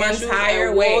took off my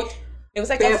entire way. It was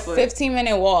like barefoot. A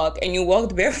 15-minute walk, and you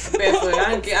walked barefoot.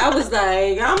 I was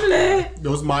like, I'm lit.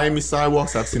 Those Miami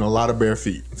sidewalks, I've seen a lot of bare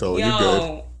feet, so you're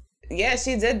good. Yeah,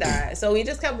 she did that. So we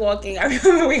just kept walking. I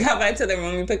remember we got back to the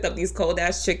room. We picked up these cold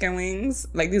ass chicken wings,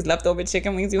 like these leftover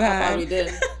chicken wings you had. I probably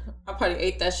did. I probably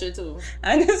ate that shit too.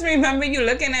 I just remember you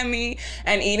looking at me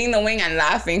and eating the wing and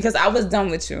laughing because I was done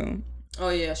with you. Oh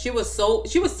yeah, she was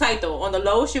tight though. On the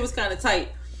low, she was kind of tight.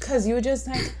 Cause you were just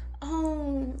like,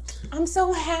 oh, I'm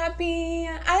so happy.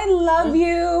 I love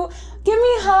you. Give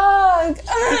me a hug.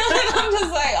 I'm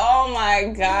just like, oh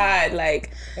my God.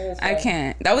 Like, I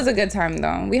can't. That was a good time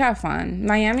though. We had fun.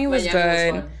 Miami was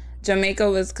good. Jamaica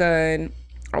was good.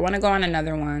 I want to go on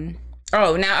another one.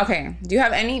 Oh, now, okay. Do you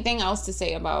have anything else to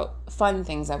say about fun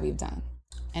things that we've done?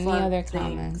 Any other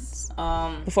comments?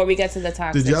 Before we get to the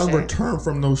toxic Did y'all return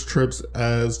from those trips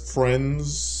as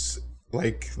friends,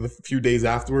 like the few days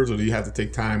afterwards, or do you have to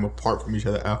take time apart from each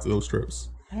other after those trips?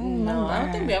 I don't remember. I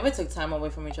don't think we ever took time away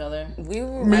from each other. We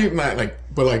were maybe not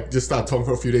but just start talking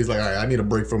for a few days. Like, all right, I need a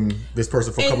break from this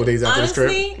person for a couple of days after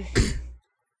honestly, this trip.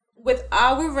 With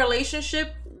our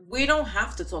relationship, we don't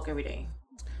have to talk every day.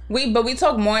 But we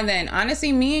talk more than,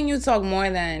 honestly, me and you talk more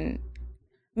than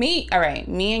me. All right,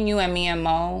 me and you and me and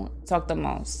Mo talk the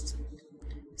most.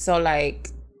 So like,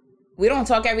 we don't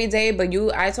talk every day, but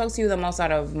I talk to you the most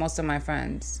out of most of my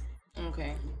friends.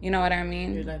 Okay. You know what I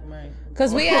mean? You're like mine.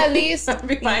 Because we at least... I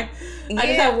just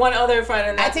have one other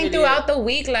friend. And I think throughout the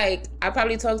week, like, I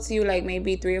probably talk to you, like,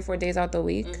 maybe 3 or 4 days out the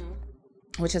week,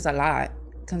 which is a lot,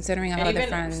 considering our other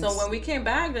friends. So when we came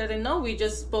back, I didn't know. We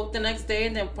just spoke the next day,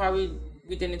 and then probably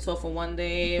we didn't talk for one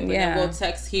day. And then we'll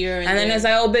text here. And then it's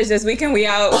like, oh, bitch, this weekend we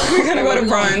out. We're going to go to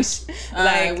brunch.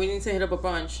 Like, we need to hit up a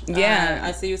brunch. Yeah.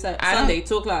 I see you Sunday,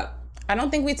 2 o'clock. I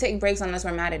don't think we take breaks unless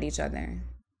we're mad at each other.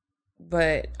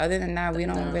 But other than that, we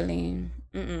don't really...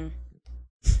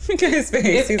 Look at his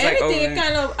face. If anything, it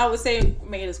kind of, I would say,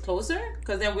 made us closer.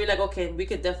 Because then we're like, okay, we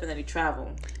could definitely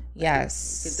travel.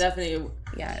 Yes. It's definitely...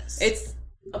 Yes. It's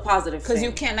a positive thing. Because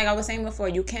you can't, like I was saying before,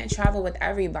 you can't travel with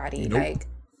everybody. Nope. Like,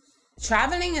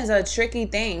 traveling is a tricky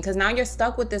thing. Because now you're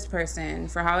stuck with this person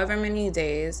for however many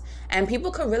days. And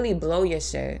people could really blow your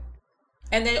shit.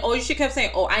 And then, she kept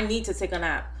saying, oh, I need to take a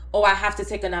nap. Oh, I have to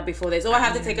take a nap before this. Oh, I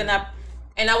have to take a nap.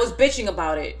 And I was bitching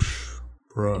about it.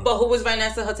 Bruh. But who was right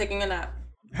next to her taking a nap?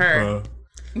 Her.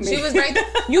 She was right there.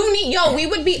 We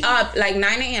would be up like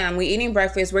 9 a.m. We eating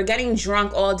breakfast. We're getting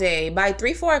drunk all day. By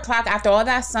 3-4 o'clock, after all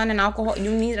that sun and alcohol, you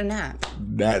need a nap.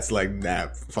 That's like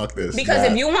nap. Fuck this. Because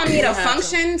if you want me to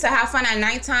function, to have fun at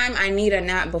nighttime, I need a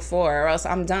nap before, or else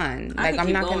I'm done. Like,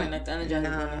 I'm not gonna. Like,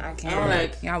 I can't. I'm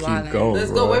like, y'all wildin'.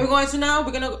 Let's go. Where we going to now?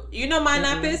 We're gonna. You know, my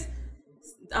nap is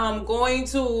going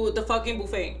to the fucking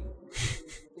buffet.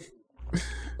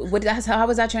 How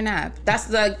was that your nap? That's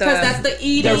like the... Because that's the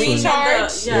eating. The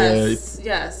recharge?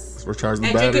 Yes. Recharging the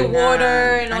and battery. Drinking water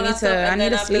and all that stuff. I need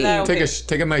to sleep.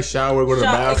 Take a nice shower, go to the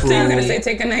bathroom. I'm going to say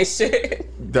take a nice shit.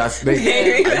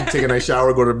 Take a nice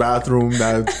shower, go to the bathroom.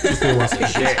 This thing wants some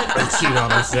shit. You know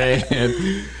what I'm saying?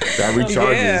 That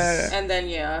recharges. Yeah. And then,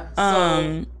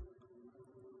 so...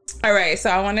 All right, so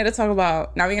I wanted to talk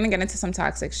about, now we're going to get into some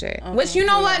toxic shit. Okay, which, you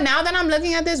know what, now that I'm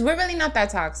looking at this, we're really not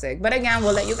that toxic. But again,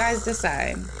 we'll let you guys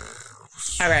decide.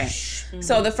 All right.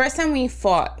 So the first time we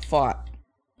fought.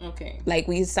 Okay. Like,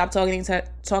 we stopped talking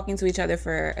to each other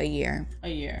for a year.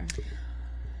 Okay.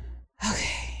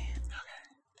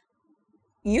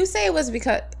 You say it was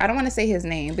because, I don't want to say his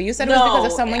name, but you said it was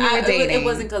because of someone you were dating. It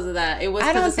wasn't because of that. It was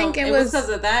because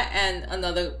of that and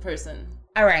another person.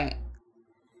 All right.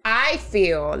 I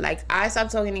feel like I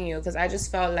stopped talking to you because I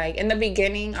just felt like in the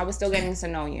beginning I was still getting to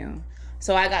know you.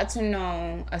 So I got to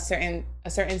know a certain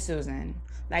Susan.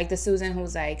 Like the Susan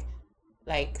who's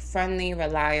like friendly,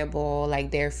 reliable,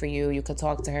 like there for you. You could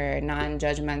talk to her,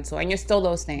 non-judgmental, and you're still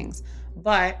those things.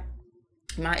 But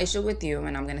my issue with you,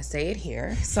 and I'm going to say it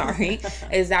here, sorry,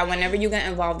 is that whenever you get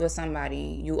involved with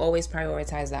somebody, you always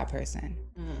prioritize that person.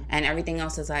 Mm-hmm. And everything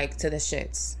else is like to the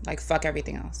shits. Like fuck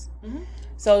everything else. Mm-hmm.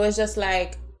 So it's just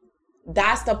like,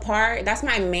 that's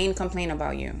my main complaint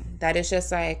about you. That it's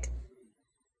just like,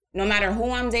 no matter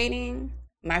who I'm dating,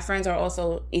 my friends are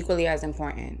also equally as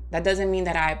important. That doesn't mean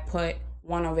that I put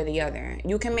one over the other.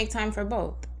 You can make time for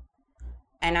both.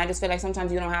 And I just feel like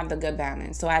sometimes you don't have the good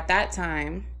balance. So at that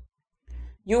time,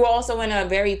 you were also in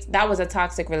that was a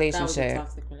toxic relationship. I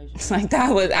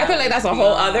feel like that's a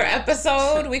whole other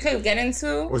episode we could get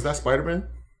into. Was that Spider-Man?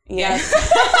 Yes.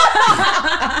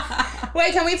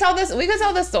 Wait, can we tell this? We could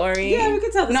tell the story. Yeah, we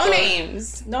could tell the story.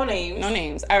 No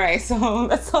names. All right, so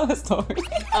let's tell the story.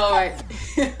 All right.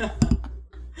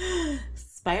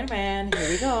 Spider-Man, here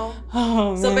we go.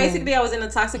 Oh, so basically, I was in a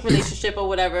toxic relationship or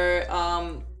whatever.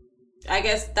 I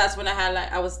guess that's when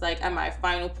I was like at my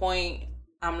final point.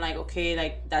 I'm like, okay,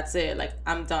 like that's it. Like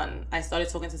I'm done. I started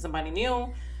talking to somebody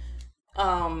new.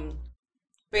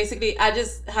 Basically, I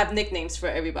just have nicknames for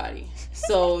everybody.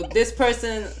 So this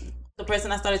person, the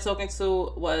person I started talking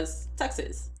to was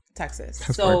Texas.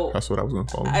 That's what I was going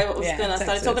to call him. I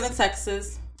started talking to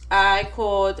Texas. I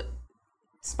called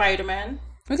Spider-Man.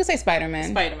 We could say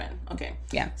Spider-Man. Okay.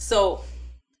 Yeah. So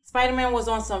Spider-Man was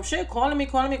on some shit, calling me.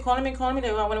 They want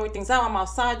to work things out. I'm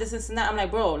outside, this and that. I'm like,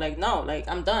 bro, like, no, like,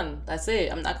 I'm done. That's it.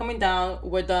 I'm not coming down.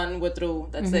 We're done. We're through.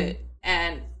 That's it.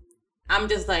 And I'm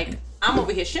just like, I'm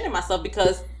over here shitting myself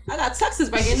because I got Texas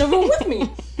right here in the room with me.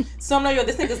 So I'm like, yo,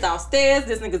 this nigga's downstairs.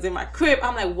 This nigga's in my crib.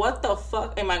 I'm like, what the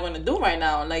fuck am I going to do right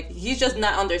now? Like, he's just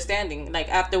not understanding. Like,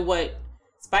 after what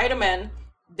Spider-Man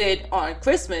did on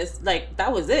Christmas, like,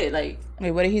 that was it. Like,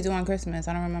 wait, what did he do on Christmas?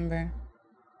 I don't remember.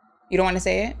 You don't want to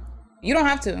say it? You don't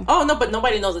have to. Oh, no, but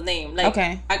nobody knows the name. Like,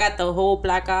 okay. I got the whole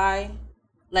black eye.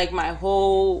 Like, my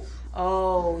whole...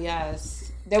 Oh,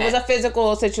 yes. There was a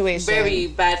physical situation. Very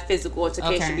bad physical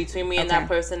altercation between me and that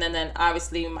person. And then,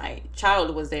 obviously, my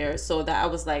child was there. So that I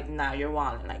was like, nah, you're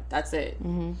wilding. Like, that's it.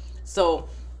 Mm-hmm. So,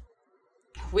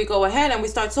 we go ahead and we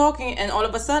start talking. And all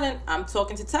of a sudden, I'm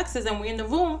talking to Texas. And we're in the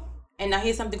room. And I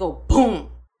hear something go, boom.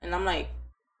 And I'm like...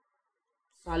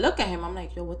 So I look at him. I'm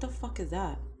like, yo, what the fuck is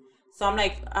that? So I'm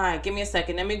like, all right, give me a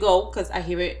second. Let me go because I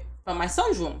hear it from my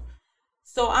son's room.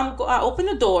 So I open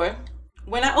the door.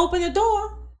 When I open the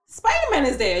door, Spider-Man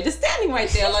is there, just standing right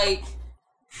there, like,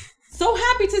 so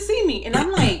happy to see me. And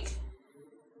I'm like,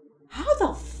 how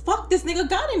the fuck this nigga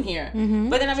got in here? Mm-hmm.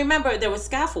 But then I remember there were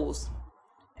scaffolds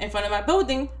in front of my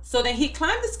building. So then he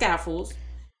climbed the scaffolds.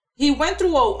 He went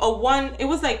through a one, it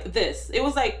was like this. It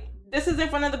was like, this is in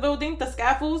front of the building, the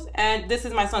scaffolds, and this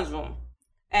is my son's room.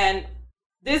 And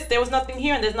there was nothing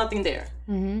here and there's nothing there.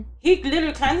 Mm-hmm. He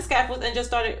literally climbed the scaffolds and just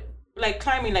started like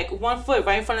climbing like 1 foot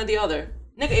right in front of the other.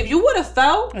 Nigga, if you would have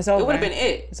fell, it would have been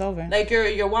it. It's over. Like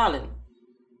you're wilding.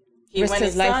 He risked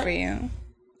his life for you.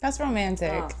 That's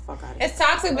romantic. Oh, fuck out of here. It's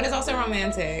toxic, but it's also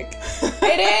romantic.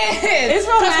 It is. It's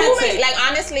romantic. Like,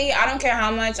 honestly, I don't care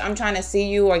how much I'm trying to see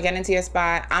you or get into your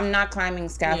spot. I'm not climbing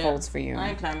scaffolds for you. I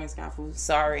ain't climbing scaffolds.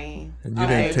 Sorry. And you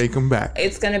didn't take them back.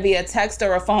 It's going to be a text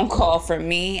or a phone call for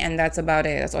me, and that's about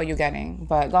it. That's all you're getting.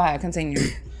 But go ahead, continue.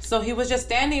 So he was just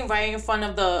standing right in front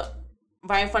of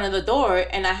the door,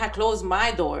 and I had closed my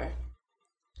door.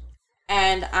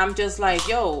 And I'm just like,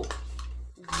 yo,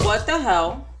 what the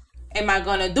hell am I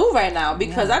gonna do right now?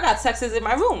 Because I got Texas in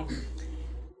my room.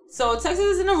 So Texas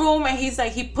is in the room, and he's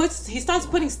like, he starts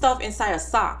putting stuff inside a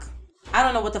sock. I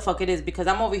don't know what the fuck it is, because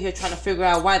I'm over here trying to figure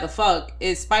out why the fuck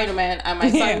is Spider-Man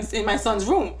at in my son's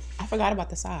room. I forgot about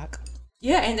the sock.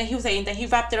 Yeah, and then he was saying that he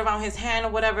wrapped it around his hand or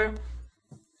whatever.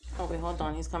 Oh wait, hold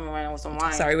on. He's coming right now with some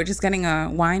wine. Sorry, we're just getting a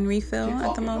wine refill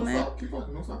at the moment. Keep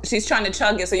talking, no stop. She's trying to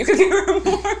chug it so you can give her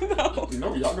more, though.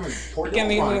 No, y'all gonna pour your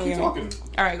wine. Keep talking.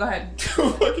 All right, go ahead.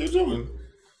 What are you doing?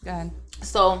 Go ahead.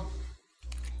 So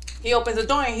he opens the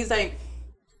door and he's like,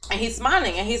 and he's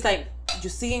smiling and he's like, you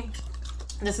see,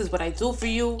 this is what I do for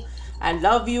you. I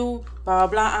love you, blah, blah,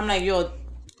 blah. I'm like, yo,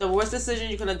 the worst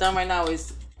decision you could have done right now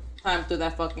is climb through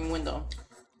that fucking window.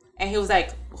 And he was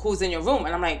like, who's in your room?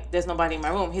 And I'm like, there's nobody in my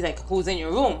room. He's like, who's in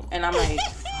your room? And I'm like,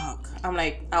 fuck. I'm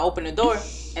like, I open the door,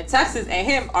 and Texas and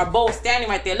him are both standing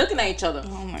right there looking at each other.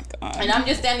 Oh my God. And I'm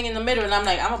just standing in the middle, and I'm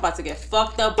like, I'm about to get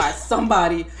fucked up by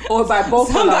somebody or by both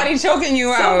of them. Somebody choking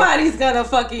you out. Somebody's gonna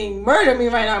fucking murder me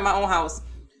right now in my own house.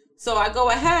 So I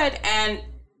go ahead, and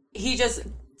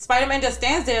Spider-Man just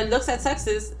stands there, looks at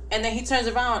Texas, and then he turns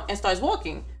around and starts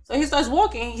walking. So he starts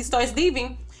walking, he starts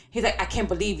leaving. He's like, I can't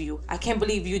believe you. I can't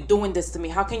believe you doing this to me.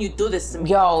 How can you do this to me?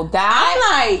 Yo,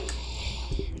 I'm like,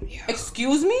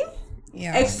 excuse me?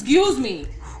 Yeah. Excuse me.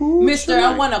 Mister,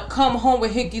 I want to come home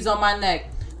with hickeys on my neck.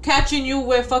 Catching you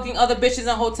with fucking other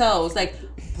bitches in hotels. Like,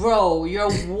 bro, you're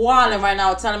wilding right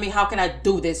now telling me how can I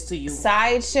do this to you?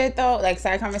 Side shit though, like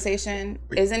side conversation.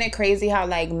 Isn't it crazy how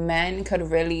like men could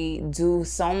really do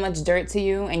so much dirt to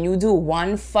you and you do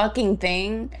one fucking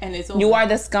thing and it's over. You are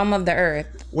the scum of the earth.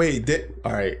 Wait,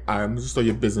 all right, I'm just throw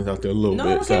your business out there a little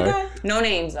bit. Sorry. No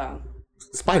names though.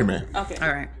 Spider-Man. Okay.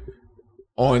 All right.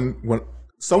 When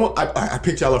someone, I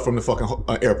picked y'all up from the fucking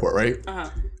airport, right? Uh-huh.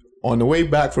 On the way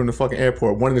back from the fucking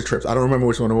airport, one of the trips, I don't remember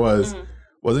which one it was. Mm-hmm.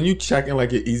 Wasn't you checking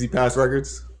like your Easy Pass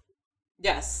records?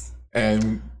 Yes.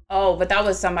 And but that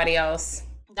was somebody else.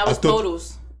 That was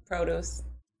Produce.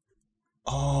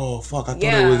 Oh fuck! I thought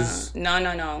it was. No.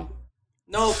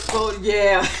 No,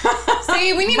 yeah.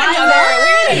 See, we need another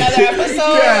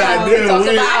episode. Yeah, I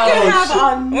could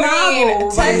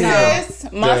have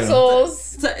Texas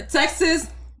muscles.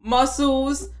 Texas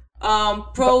muscles.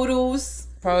 Produce.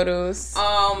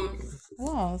 Who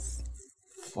else?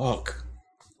 Fuck.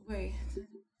 Wait.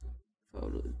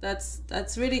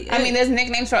 That's really it. I mean, there's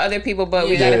nicknames for other people, but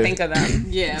we gotta think of them.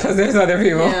 Yeah. Because there's other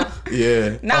people.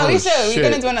 Yeah. No, we should. We're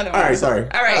gonna do another one. All right, sorry.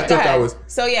 All right, go ahead.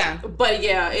 So, yeah. But,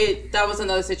 yeah, that was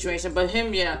another situation. But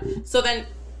him, yeah. So then,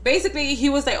 basically, he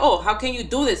was like, oh, how can you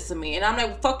do this to me? And I'm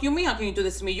like, fuck you mean, how can you do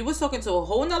this to me? You was talking to a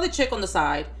whole nother chick on the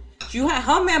side. You had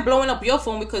her man blowing up your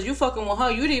phone because you fucking with her.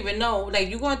 You didn't even know. Like,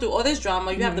 you going through all this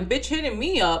drama. You have the bitch hitting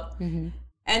me up. Mm-hmm.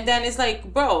 And then it's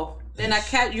like, bro, then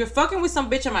you're fucking with some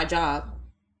bitch at my job.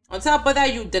 On top of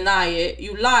that, you deny it,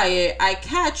 you lie it, I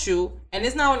catch you, and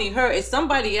it's not only her, it's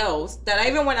somebody else that I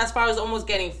even went as far as almost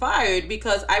getting fired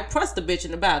because I pressed the bitch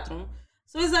in the bathroom.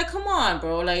 So it's like, come on,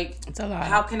 bro, like, it's a lot.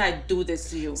 How can I do this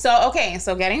to you? So, okay,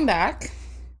 so getting back,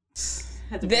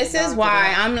 this is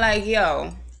why I'm like,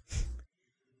 yo,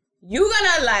 you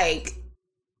gonna like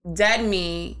dead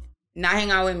me, not hang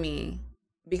out with me,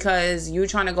 because you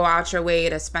trying to go out your way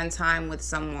to spend time with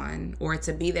someone or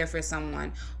to be there for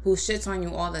someone who shits on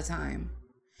you all the time.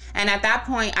 And at that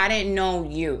point, I didn't know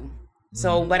you.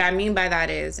 So what I mean by that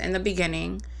is, in the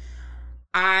beginning,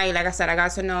 like I said, I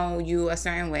got to know you a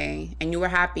certain way, and you were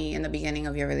happy in the beginning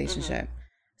of your relationship.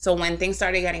 Mm-hmm. So when things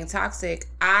started getting toxic,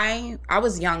 I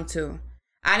was young too.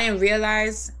 I didn't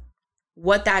realize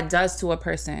what that does to a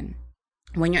person.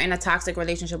 when you're in a toxic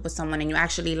relationship with someone and you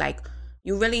actually like,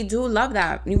 you really do love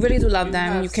that. You really do love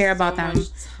them. You care about them.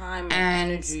 Time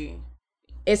and energy.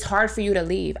 It's hard for you to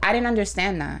leave. I didn't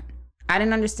understand that. I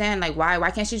didn't understand, like,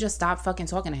 why can't she just stop fucking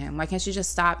talking to him? Why can't she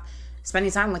just stop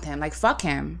spending time with him? Like, fuck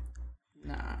him.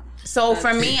 Nah. So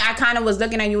for me, I kind of was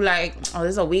looking at you like, oh,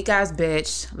 this is a weak ass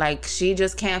bitch. Like, she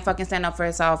just can't fucking stand up for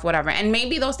herself, whatever. And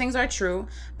maybe those things are true,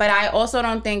 but I also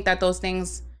don't think that those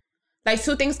things, like,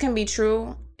 two things can be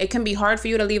true. It can be hard for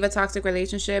you to leave a toxic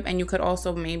relationship, and you could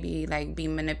also maybe like be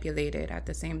manipulated at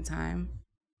the same time.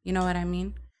 You know what I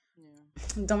mean?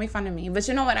 Yeah. Don't make fun of me. But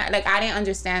you know what? I didn't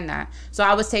understand that. So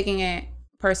I was taking it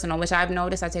personal, which I've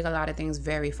noticed I take a lot of things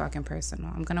very fucking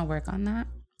personal. I'm gonna work on that.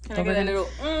 We're gonna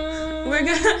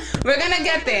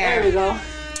get there. There we go.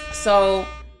 So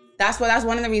that's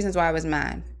one of the reasons why I was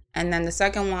mad. And then the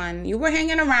second one, you were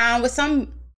hanging around with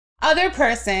some other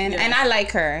person, and I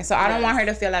like her, so I don't want her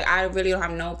to feel like I really don't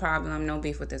have no problem, no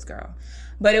beef with this girl.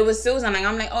 But it was Susan. Like,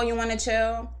 I'm like, oh, you want to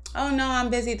chill? Oh no, I'm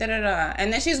busy. Da da da.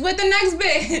 And then she's with the next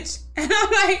bitch, and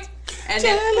I'm like, and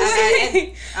then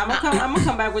I'm gonna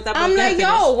come back with that. I'm like,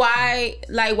 yo, why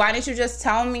didn't you just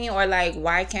tell me, or like,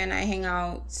 why can't I hang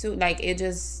out too? Like,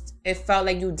 it felt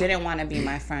like you didn't want to be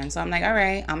my friend. So I'm like, all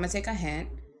right, I'm gonna take a hint.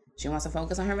 She wants to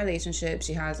focus on her relationship.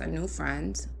 She has a new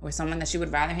friend or someone that she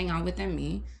would rather hang out with than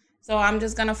me. So I'm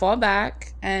just going to fall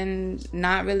back and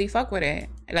not really fuck with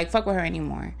her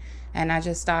anymore. And I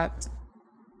just stopped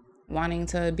wanting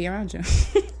to be around you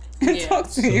and talk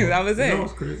to you. That was it. You know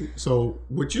what's crazy? So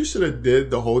what you should have did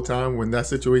the whole time when that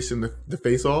situation, the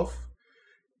face off,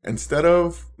 instead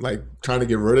of like trying to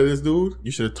get rid of this dude,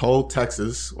 you should have told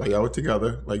Texas while y'all were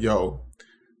together, like, yo,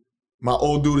 my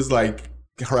old dude is like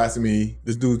harassing me.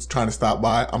 This dude's trying to stop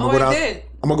by. I'm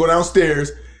gonna go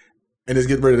downstairs and just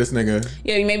get rid of this nigga.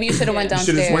 Yeah, maybe you should have went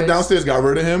downstairs. You should have went downstairs, got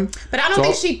rid of him. But I don't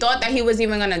think she thought that he was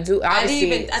even gonna do.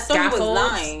 Obviously, I thought he was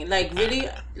lying. Like, really,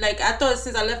 like, I thought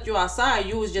since I left you outside,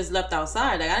 you was just left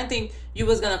outside. Like, I didn't think you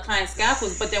was gonna climb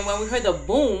scaffolds. But then when we heard the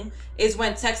boom, is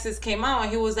when Texas came out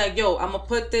and he was like, yo, I'm gonna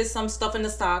put some stuff in the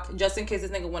stock just in case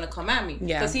this nigga wanna come at me.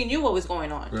 Yeah. Because he knew what was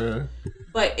going on. Yeah.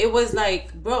 But it was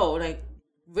like, bro, like,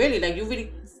 really, like, you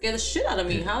really scared the shit out of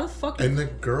me. How the fuck? And the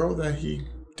girl that he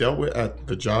dealt with at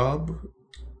the job.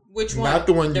 Which one? Not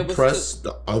the one you pressed,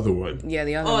 the other one. Yeah,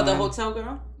 the other one. Oh, the hotel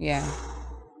girl? Yeah.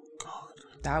 God.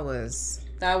 That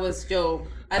was, yo.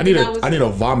 I need a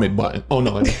vomit button. Oh,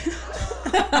 no.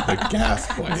 The gas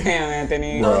button. Damn,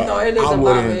 Anthony. No, it is a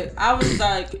vomit. I was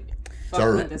like,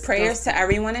 prayers to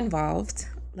everyone involved.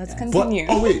 Let's continue.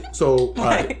 But, wait. So,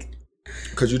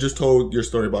 because you just told your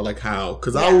story about like how,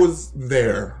 because I was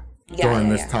there during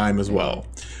this time as well.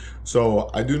 So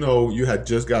I do know you had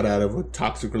just got out of a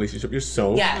toxic relationship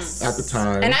yourself at the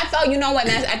time. And I felt, you know what,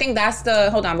 I think that's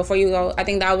hold on, before you go, I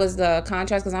think that was the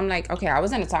contrast, because I'm like, okay, I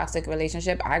was in a toxic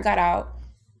relationship. I got out.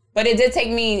 But it did take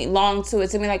me long too.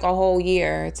 It took me like a whole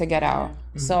year to get out.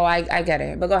 Mm-hmm. So I get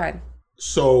it. But go ahead.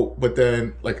 So, but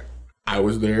then like I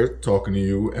was there talking to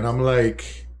you and I'm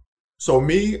like, so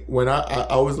me, when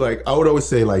I was like, I would always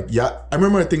say like, yeah, I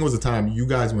remember I think it was the time you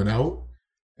guys went out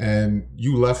and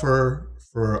you left her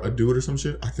for a dude or some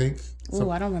shit, I think. Ooh,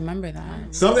 I don't remember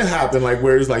that. Something happened, like,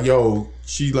 where it was like, yo,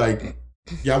 she, like,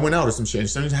 I went out or some shit.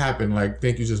 Something happened, like,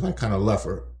 think you just, like, kind of left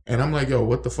her. And I'm like, yo,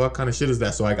 what the fuck kind of shit is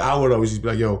that? So, like, I would always just be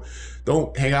like, yo,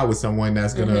 don't hang out with someone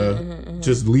that's gonna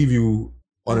just leave you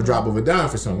on a drop of a dime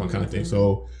for someone kind of thing.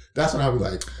 So, that's when I'd be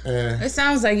like, It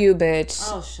sounds like you, bitch.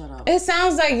 Oh, shut up. It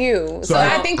sounds like you. So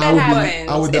I think that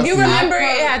happened. If you remember,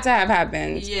 it had to have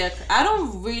happened. Yeah, I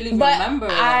don't really remember.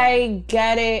 I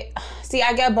get it. See,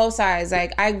 I get both sides.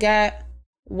 Like, I get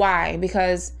why.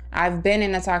 Because I've been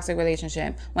in a toxic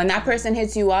relationship. When that person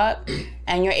hits you up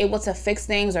and you're able to fix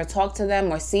things or talk to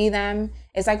them or see them,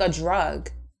 it's like a drug.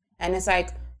 And it's like,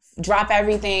 drop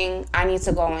everything. I need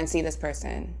to go and see this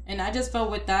person. And I just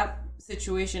felt with that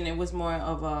situation, it was more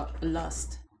of a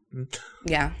lust.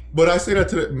 Yeah. But I say that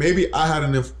to maybe I had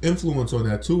an influence on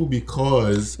that too,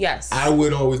 because I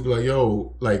would always be like,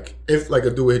 yo, like if like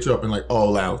a dude hit you up and like, oh,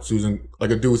 loud, Susan,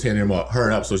 like a dude's hitting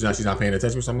her up, so now she's not paying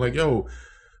attention. So I'm like, yo,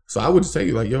 so I would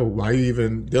say like, yo, why are you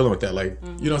even dealing with that? Like, you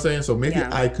know what I'm saying? So maybe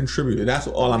I contributed. That's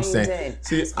all I'm saying.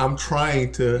 See, I'm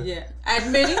trying to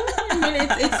admitting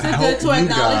it's to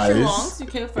acknowledge your wrongs. You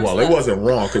can't first. Well, it wasn't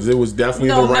wrong because it was definitely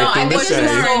the right thing to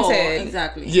say.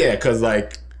 Exactly. Yeah, because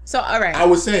like. So, all right. I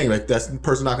was saying, like, that's the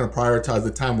person not going to prioritize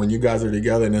the time when you guys are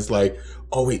together and it's like,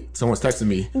 oh, wait, someone's texting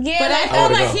me. Yeah, but I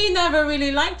felt like he never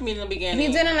really liked me in the beginning.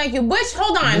 He didn't like you. Bitch,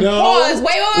 hold on. No. Pause.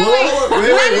 Wait.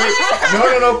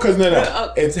 No. Because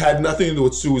it had nothing to do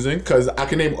with Susan, because I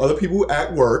can name other people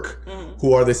at work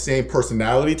who are the same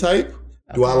personality type.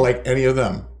 Do I like any of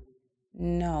them?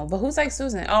 No, but who's like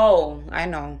Susan? Oh, I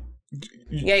know.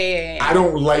 Yeah. I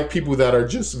don't like people that are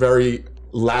just very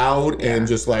loud and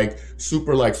just like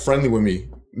super like friendly with me.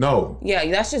 No. Yeah,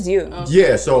 that's just you.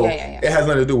 Yeah, so it has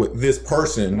nothing to do with this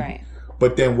person. Right.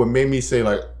 But then what made me say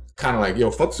like, kind of like, yo,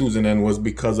 fuck Susan, and was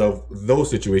because of those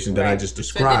situations that I just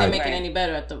described. So it didn't make it any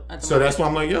better at the so moment. That's why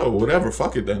I'm like, yo, whatever,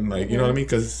 fuck it then. Like, you know what I mean?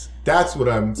 Because that's what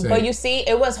I'm saying. But you see,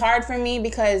 it was hard for me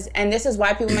because, and this is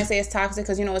why people might say it's toxic,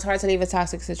 because, you know, it's hard to leave a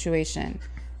toxic situation.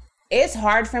 It's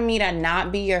hard for me to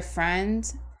not be your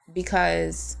friend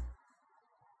because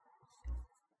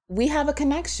we have a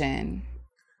connection.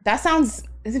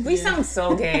 We sound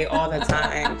so gay all the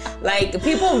time. Like,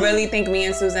 people really think me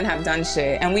and Susan have done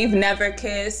shit. And we've never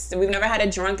kissed. We've never had a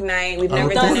drunk night. We've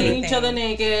never done anything. Each other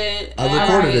naked. I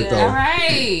recorded it, though. All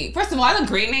right. First of all, I look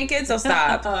great naked, so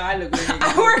stop. I look great naked.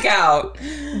 I work out.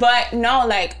 But, no,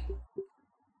 like,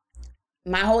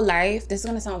 my whole life, this is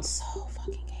going to sound so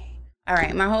fucking gay. All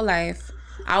right, my whole life,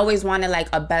 I always wanted, like,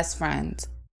 a best friend.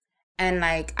 And,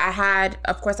 like,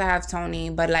 of course I have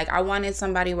Tony, but, like, I wanted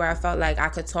somebody where I felt like I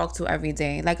could talk to every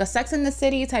day. Like a Sex in the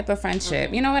City type of friendship.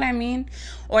 Mm-hmm. You know what I mean?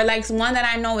 Or, like, one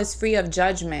that I know is free of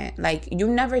judgment. Like, you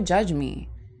never judge me.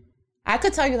 I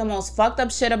could tell you the most fucked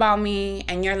up shit about me,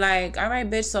 and you're like, all right,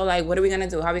 bitch, so, like, what are we gonna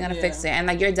do? How are we gonna fix it? And,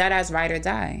 like, you're dead ass ride or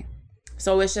die.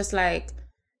 So it's just, like,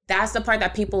 that's the part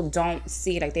that people don't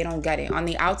see. Like, they don't get it. On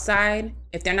the outside,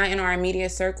 if they're not in our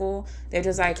immediate circle, they're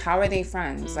just like, how are they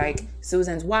friends? Mm-hmm. Like,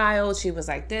 Susan's wild. She was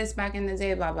like this back in the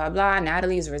day, blah, blah, blah.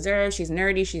 Natalie's reserved. She's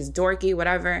nerdy. She's dorky,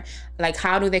 whatever. Like,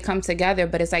 how do they come together?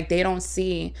 But it's like they don't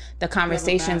see the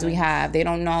conversations we have. They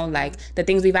don't know, like, the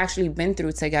things we've actually been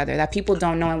through together that people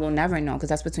don't know and will never know because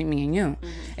that's between me and you. Mm-hmm.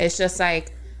 It's just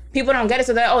like, people don't get it.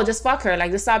 So they're like, oh, just fuck her.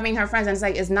 Like, just stop being her friends. And it's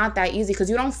like, it's not that easy because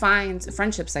you don't find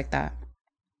friendships like that.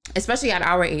 Especially at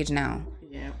our age now.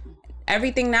 Yeah.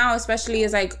 Everything now, especially,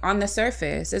 is like on the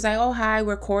surface. It's like, oh, hi,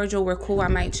 we're cordial, we're cool. I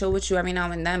might chill with you every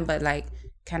now and then, but like,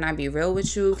 can I be real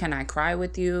with you? Can I cry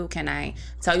with you? Can I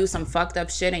tell you some fucked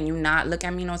up shit and you not look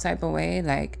at me no type of way?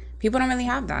 Like, people don't really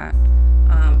have that.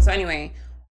 So anyway,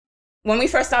 when we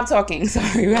first stopped talking,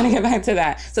 sorry, we're gonna get back to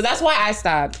that. So that's why I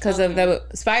stopped, because of the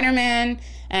Spider-Man,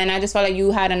 and I just felt like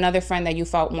you had another friend that you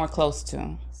felt more close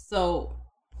to. So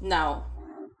now,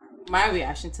 my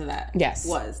reaction to that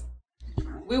was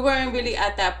we weren't really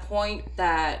at that point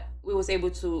that we was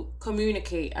able to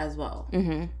communicate as well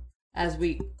as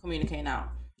we communicate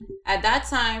now. At that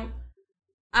time,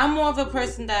 I'm more of a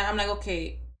person that I'm like,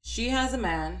 okay, she has a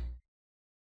man.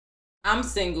 I'm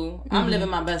single. I'm living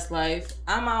my best life.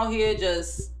 I'm out here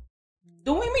just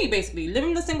doing me, basically,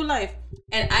 living the single life.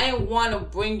 And I didn't want to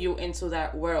bring you into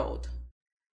that world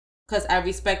because I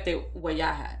respected what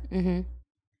y'all had. Mm-hmm.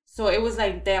 So it was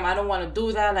like, damn, I don't want to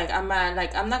do that. Like, I'm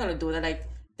not going to do that. Like,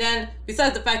 then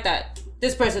besides the fact that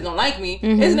this person don't like me,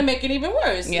 it's going to make it even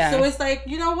worse. Yeah. So it's like,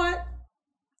 you know what?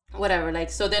 Whatever. Like,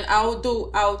 so then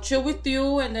I'll chill with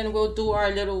you, and then we'll do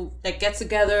our little, like,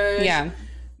 get-togethers. Yeah.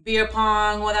 Beer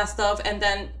pong, all that stuff. And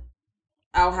then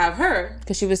I'll have her.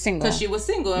 Because she was single.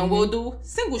 And we'll do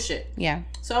single shit. Yeah.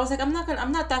 So I was like, I'm not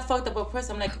that fucked up a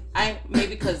person. I'm like, maybe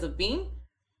because of Bean.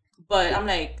 But I'm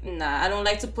like, nah, I don't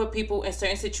like to put people in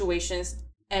certain situations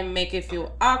and make it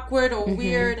feel awkward or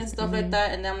weird and stuff like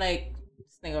that. And I'm like,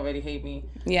 this nigga already hate me.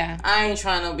 Yeah. I ain't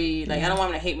trying to be, like, I don't want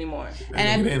him to hate me more. And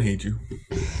I didn't hate you.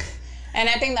 And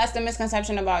I think that's the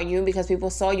misconception about you, because people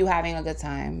saw you having a good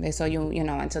time. They saw you, you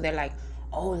know, until they're like,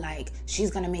 oh, like, she's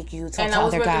going to make you talk to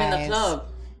other guys. And I was working in the club.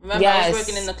 Remember, I was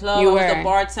working in the club. I was a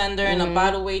bartender and a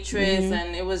bottle waitress.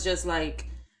 And it was just like,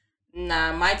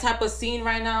 nah, my type of scene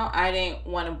right now, I didn't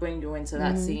want to bring you into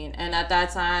that scene. And at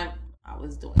that time, I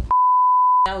was doing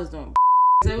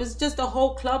it was just a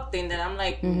whole club thing that I'm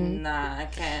like, nah, I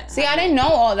can't. See, I didn't know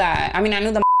all that. I mean, I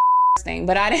knew the thing,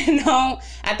 but I didn't know,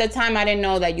 at the time, I didn't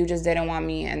know that you just didn't want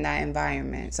me in that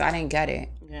environment. So I didn't get it.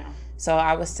 Yeah. So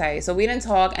I was tight. So we didn't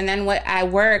talk. And then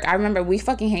at work, I remember we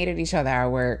fucking hated each other at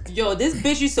work. Yo, this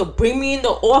bitch used to bring me in the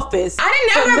office. I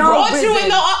didn't never brought you in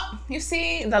the office. You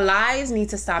see, the lies need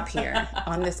to stop here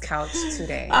on this couch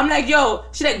today. I'm like, yo,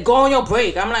 she like, go on your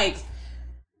break. I'm like,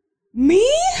 me?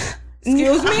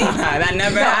 Excuse me? That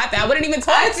never happened. I wouldn't even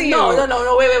talk to you.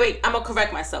 No, wait. I'm going to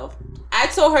correct myself. I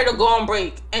told her to go on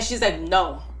break. And she's like,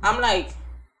 no. I'm like,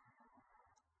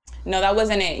 no, that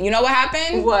wasn't it. You know what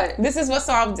happened? What? This is what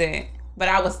solved it. But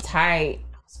I was tight.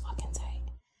 I was fucking tight.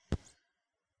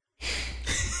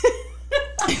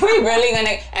 We really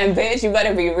gonna... And bitch, you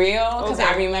better be real. Because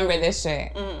I remember this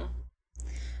shit.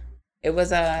 It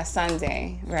was a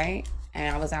Sunday, right?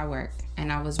 And I was at work.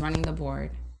 And I was running the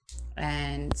board.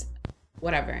 And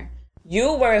whatever.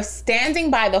 You were standing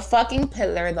by the fucking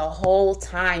pillar the whole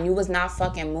time. You was not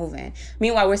fucking moving.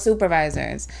 Meanwhile, we're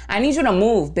supervisors. I need you to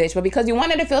move, bitch. But because you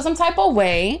wanted to feel some type of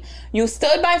way, you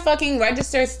stood by fucking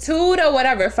registers 2 to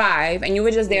whatever, 5, and you were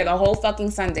just there the whole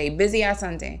fucking Sunday. Busy ass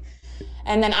Sunday.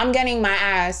 And then I'm getting my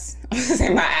ass, I'm gonna say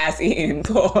my ass eaten,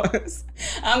 pause.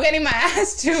 I'm getting my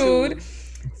ass chewed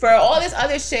for all this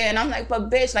other shit. And I'm like,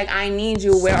 but bitch, like, I need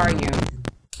you. Where are you?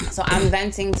 So I'm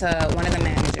venting to one of the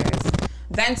managers.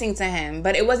 Venting to him,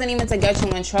 but it wasn't even to get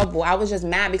you in trouble. I was just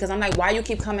mad because I'm like, why you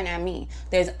keep coming at me?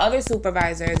 There's other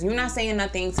supervisors. You're not saying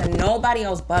nothing to nobody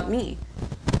else but me.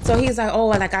 So he's like, oh,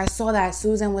 like I saw that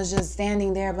Susan was just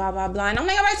standing there, blah, blah, blah. And I'm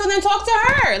like, all right, so then talk to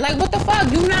her. Like, what the fuck?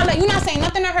 You're not saying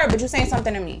nothing to her, but you're saying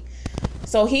something to me.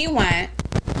 So he went,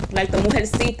 like the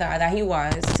mujercita that he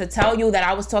was, to tell you that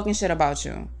I was talking shit about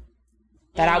you.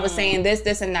 That I was saying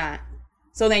this, and that.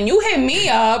 So then you hit me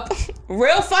up,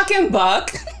 real fucking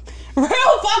buck. Real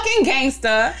fucking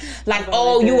gangster. Like,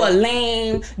 oh, you a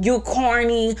lame, you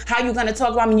corny, how you gonna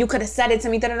talk about me? You could have said it to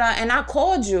me, da-da-da. And I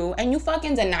called you and you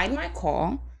fucking denied my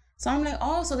call. So I'm like,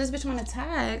 oh, so this bitch wanna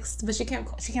text, but she can't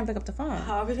pick up the phone.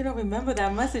 I really don't remember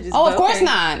that message. Oh, of course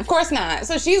not. Of course not.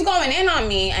 So she's going in on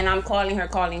me and I'm calling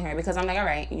her because I'm like, all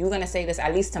right, you're gonna say this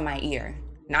at least to my ear,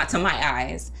 not to my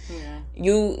eyes. Yeah.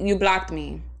 You blocked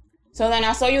me. So then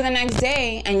I saw you the next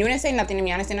day and you didn't say nothing to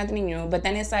me, I didn't say nothing to you, but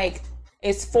then it's like,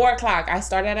 it's 4 o'clock. I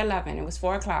started at 11. It was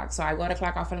 4 o'clock. So I go to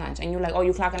clock out for lunch. And you're like, oh,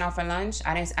 you clocking out for lunch?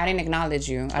 I didn't acknowledge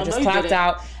you. I just clocked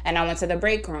out and I went to the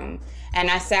break room.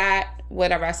 And I sat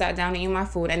down to eat my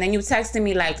food. And then you texted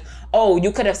me like, oh,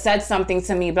 you could have said something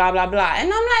to me, blah, blah, blah.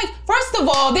 And I'm like, first of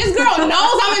all, this girl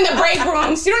knows I'm in the break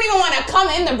room. She don't even want to come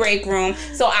in the break room.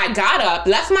 So I got up,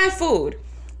 left my food,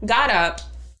 got up,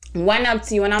 went up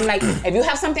to you, and I'm like, if you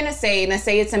have something to say, then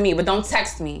say it to me, but don't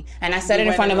text me. And I said it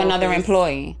in front of another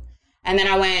employee. And then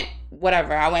I went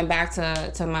back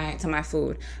to my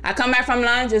food. I come back from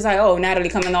lunch, it's like, oh, Natalie,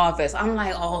 come in the office. I'm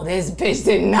like, oh, this bitch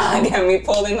did not get me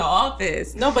pulled in the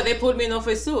office. No, but they pulled me in the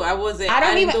office too. I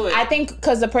didn't do it. I think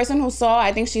because the person who saw,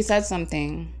 I think she said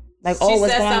something. Like, she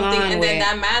what's going on? And then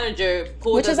that manager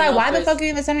pulled us in the office. Which is like, why the fuck you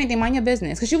even said anything? Mind your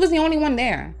business. Because she was the only one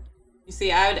there. You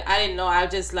see, I didn't know. I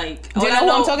just like... Do you know who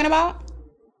I'm talking about?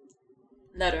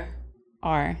 Letter.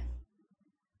 R.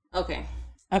 Okay.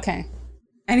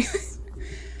 Anyway,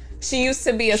 she used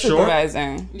to be a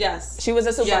supervisor. Yes. She was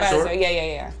a supervisor.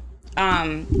 Yeah.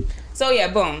 So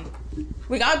yeah, boom.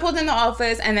 We got pulled in the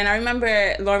office, and then I remember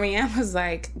Lorianne was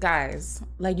like, guys,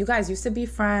 like, you guys used to be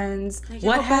friends. Like,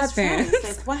 what happened?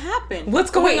 Like, what happened?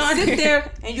 What's going on? Sit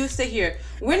there and you sit here.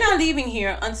 We're not leaving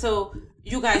here until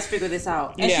you guys figure this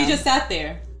out. And she just sat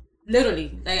there.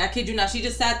 Literally. Like, I kid you not. She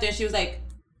just sat there and she was like,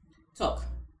 talk.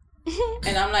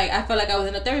 And I'm like, I felt like I was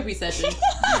in a therapy session.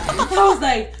 I was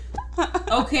like,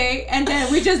 okay. And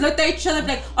then we just looked at each other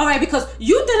like, all right, because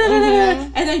you did it,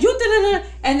 and then you did it,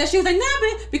 and then she was like, nah,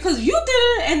 but because you did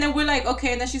it, and then we're like,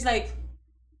 okay, and then she's like,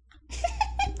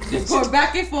 just going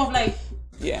back and forth, like,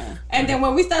 yeah. And then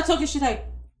when we start talking, she's like,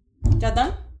 that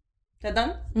done?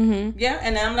 Mm-hmm. Yeah.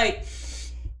 And then I'm like,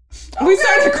 we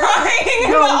started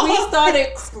crying. Yo, we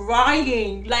started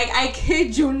crying. Like, I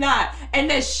kid you not. And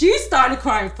then she started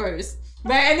crying first.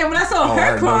 Right? And then when I saw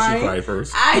her crying,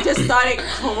 I just started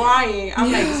crying.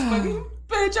 I'm like, this fucking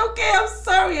bitch, okay, I'm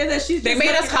sorry. And then they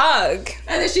made us hug.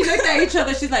 And then she looked at each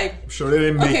other. She's like, I'm sure they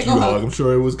didn't make you hug. I'm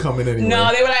sure it was coming anyway.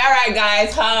 No, they were like, all right,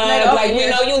 guys, hug. Like, we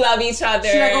know you love each other.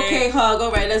 She's like, okay, hug.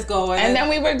 All right, let's go. And then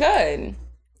we were good.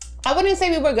 I wouldn't say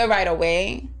we were good right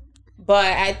away. But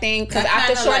I think because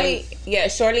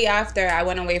shortly after I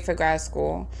went away for grad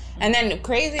school, and then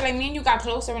crazy, like, me and you got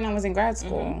closer when I was in grad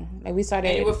school. Mm-hmm. Like, we started.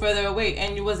 And you were further away,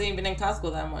 and you wasn't even in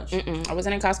Costco that much. I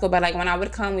wasn't in Costco, but like when I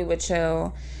would come, we would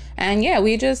chill, and yeah,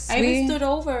 we even stood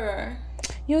over.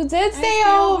 You did stay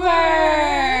over.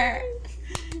 I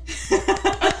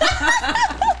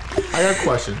got a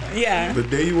question. Yeah. The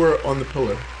day you were on the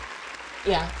pillar.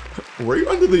 Yeah. Were you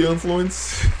under the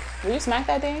influence? Were you smacked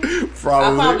that day?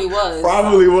 Probably was.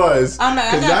 Probably was. I'm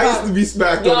like, because I used to be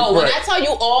smacked on the front. When I tell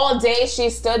you all day she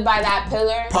stood by that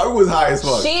pillar. Probably was high as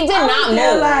fuck. She did not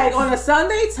move. Like, on a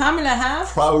Sunday, time and a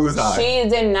half. Probably was high. She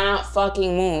did not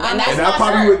fucking move. And that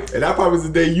probably was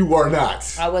the day you were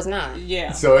not. I was not.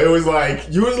 Yeah. So it was like,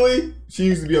 usually, she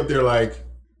used to be up there like,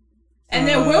 and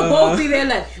then we'll both be there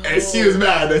like, and she was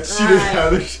mad that she didn't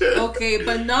have the shit. Okay,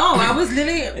 but no, I was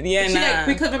literally like,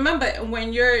 because remember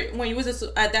when you was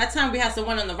at that time we had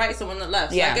someone on the right, someone on the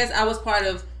left. So I guess I was part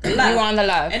of the left. You were on the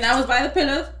left, and I was by the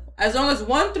pillar. As long as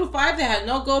 1 through 5 they had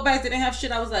no go backs, they didn't have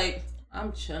shit. I was like,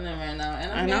 I'm chilling right now,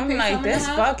 and I'm like, this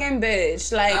fucking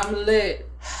bitch, like, I'm lit.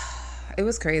 It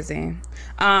was crazy.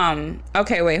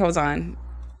 Okay, wait, hold on.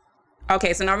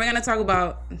 Okay, so now we're gonna talk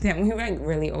about. Damn, we were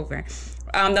really over.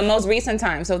 The most recent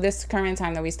time. So this current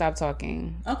time that we stopped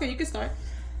talking. Okay, you can start.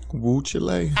 Woo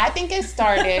Chile. I think it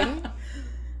started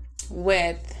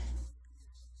with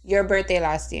your birthday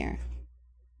last year,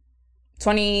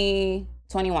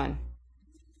 2021.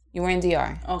 You were in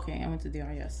DR. Okay, I went to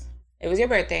DR. Yes. It was your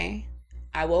birthday.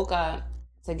 I woke up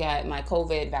to get my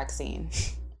COVID vaccine,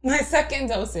 my second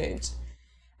dosage,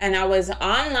 and I was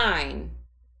online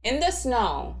in the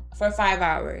snow for 5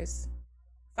 hours.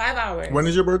 5 hours. When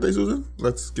is your birthday, Susan?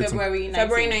 Let's get February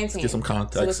 19th. Let's get some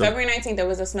context. So it was February 19th. There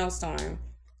was a snowstorm.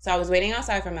 So I was waiting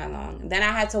outside for that long. Then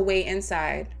I had to wait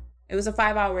inside. It was a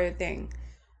 5-hour thing.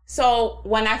 So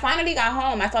when I finally got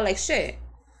home, I felt like shit.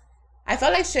 I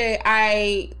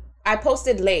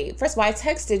posted late. First of all, I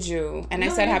texted you and I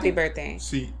said happy birthday.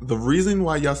 See, the reason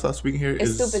why y'all stopped speaking here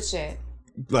is stupid shit.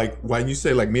 Like, why you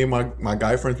say, like, me and my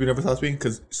guy friends, we never stopped speaking?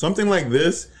 Because something like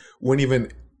this wouldn't even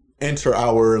enter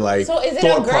our, like, so is it a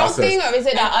girl process. Thing or is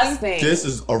it a us thing? This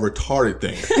is a retarded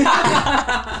thing.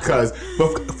 Because,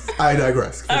 I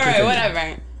digress. All right,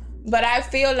 whatever. But I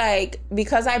feel like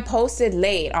because I posted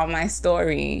late on my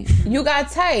story, you got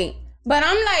tight. But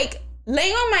I'm like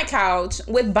laying on my couch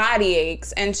with body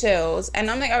aches and chills.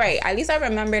 And I'm like, all right, at least I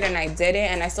remembered and I did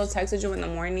it. And I still texted you in the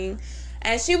morning.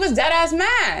 And she was dead ass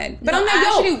mad. But I'm like,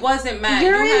 I actually wasn't mad.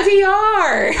 You're in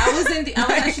DR. I was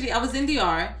in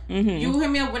DR. Mm-hmm. You hit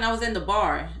me up when I was in the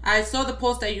bar. I saw the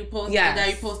post that you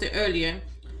posted earlier.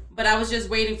 But I was just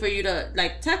waiting for you to,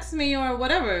 like, text me or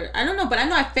whatever. I don't know, but I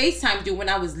know I FaceTimed you when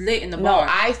I was lit in the bar.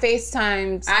 No, I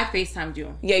FaceTimed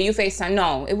you. Yeah, you FaceTimed.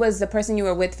 No, it was the person you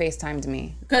were with FaceTimed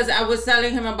me. Because I was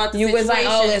telling him about the situation. You was like,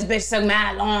 oh, this bitch took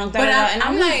mad long. But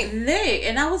I'm like, lit.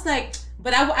 And I was like,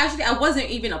 but I wasn't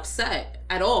even upset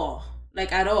at all.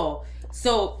 Like, at all.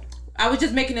 So I was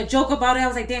just making a joke about it. I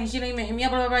was like, damn, she didn't even hit me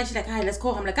up, blah, blah, blah. And she's like, all right, let's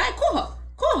call her. I'm like, all right,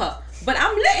 call her. But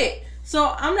I'm lit.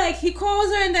 So I'm like, he calls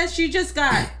her and then she just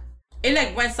got... It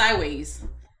like went sideways,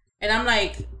 and I'm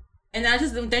like, and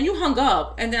then you hung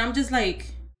up, and then I'm just like,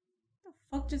 what the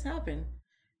fuck just happened?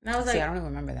 And I was like, I don't even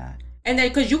remember that. And then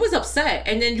because you was upset,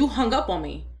 and then you hung up on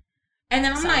me, and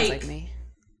then I'm like me.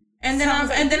 And then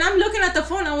I'm looking at the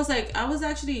phone. I was like, I'm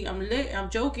lit, I'm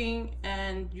joking,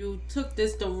 and you took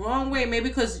this the wrong way. Maybe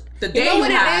because the day you know what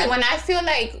it is? When I feel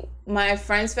like my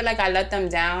friends feel like I let them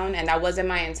down, and that wasn't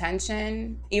my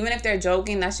intention, even if they're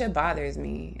joking, that shit bothers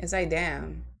me. It's like,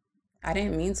 damn. I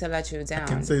didn't mean to let you down. I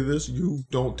can say this: you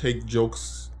don't take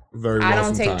jokes very well. I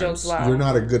don't take jokes well. You're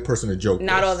not a good person to joke.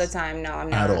 Not all the time. No, I'm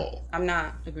not. At all. I'm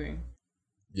not. Agreeing.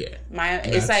 Yeah.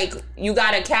 It's like you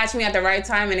gotta catch me at the right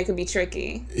time, and it could be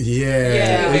tricky.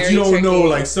 Yeah. If you don't know,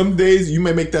 like some days you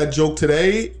may make that joke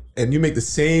today, and you make the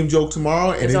same joke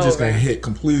tomorrow, and it's just gonna hit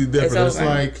completely different. It's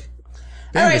like.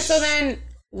 All right. So then.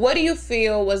 What do you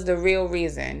feel was the real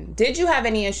reason? Did you have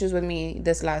any issues with me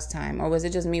this last time, or was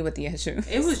it just me with the issues?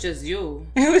 It was just you.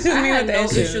 It was just me with the issues. I had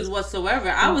no issues whatsoever.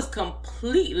 I was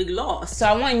completely lost. So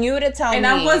I want you to tell me. And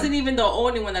I wasn't even the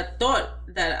only one that thought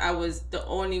that I was the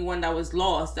only one that was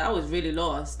lost. I was really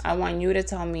lost. I want you to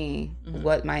tell me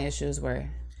what my issues were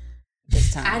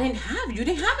this time. You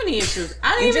didn't have any issues.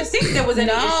 I didn't even think there was any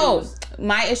issues.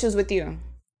 My issues with you.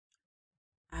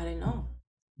 I didn't know.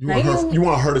 You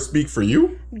want her to speak for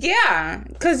you? Yeah,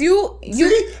 cause you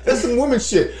see, that's some woman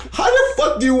shit. How the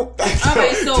fuck do you?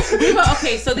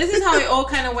 So this is how it all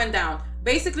kind of went down.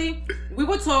 Basically, we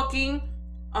were talking.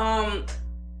 We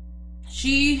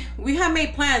had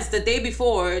made plans the day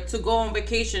before to go on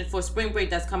vacation for spring break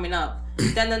that's coming up.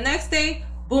 Then the next day,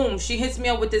 boom, she hits me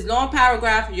up with this long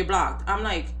paragraph. You're blocked. I'm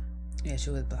like, yeah, she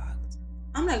was blocked.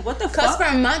 I'm like, what the fuck? Cause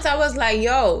for months I was like,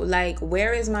 yo, like,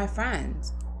 where is my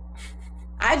friends?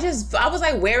 I was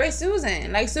like, where is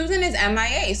Susan? Like, Susan is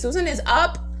MIA. Susan is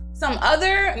up some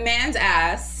other man's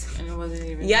ass. And it wasn't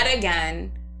even yet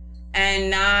again. And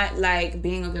not, like,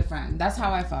 being a good friend. That's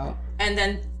how I felt. And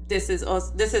then this is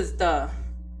the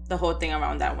whole thing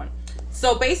around that one.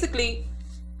 So, basically,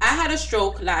 I had a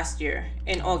stroke last year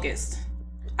in August.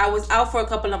 I was out for a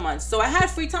couple of months. So, I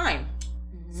had free time.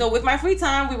 Mm-hmm. So, with my free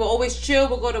time, we will always chill.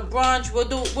 We'll go to brunch.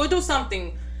 We'll do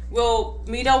something. We'll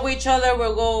meet up with each other.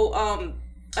 We'll go...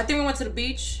 I think we went to the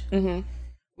beach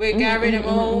with Garrett and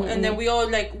Mo, and then we all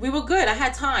we were good. I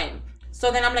had time. So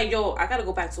then I'm like, yo, I gotta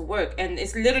go back to work. And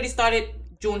it's literally started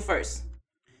June 1st.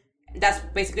 That's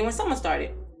basically when summer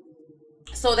started.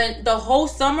 So then the whole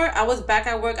summer, I was back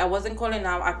at work. I wasn't calling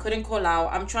out. I couldn't call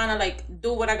out. I'm trying to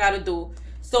do what I gotta do.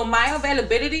 So my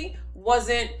availability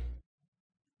wasn't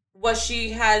what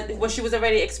she was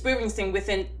already experiencing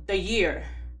within the year.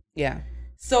 Yeah.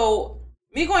 So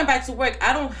me going back to work,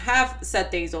 I don't have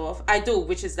set days off. I do,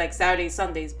 which is like Saturdays,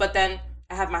 Sundays. But then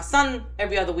I have my son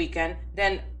every other weekend.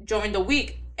 Then during the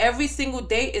week, every single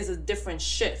day is a different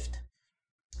shift.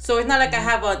 So it's not like I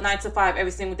have a 9 to 5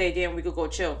 every single day and we could go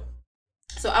chill.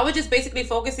 So I was just basically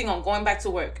focusing on going back to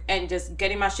work and just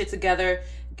getting my shit together,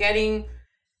 getting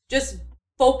just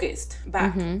focused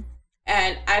back.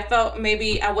 And I felt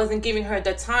maybe I wasn't giving her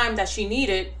the time that she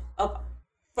needed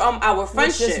from our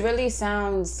friendship. Which just really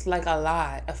sounds like a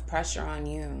lot of pressure on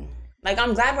you. Like,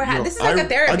 I'm glad we're having... This is like a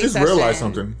therapy session. I just realized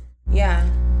something. Yeah.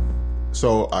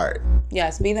 So, all right.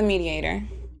 Yes, be the mediator.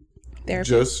 Therapist.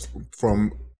 Just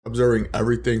from observing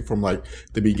everything from, like,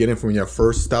 the beginning, from when you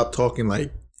first stopped talking,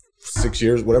 like, 6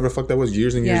 years, whatever the fuck that was,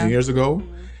 years and years and years ago.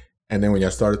 And then when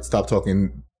you stopped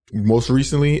talking most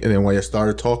recently, and then when you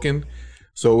started talking.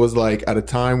 So it was, like, at a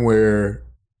time where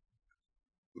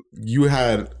you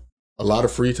had a lot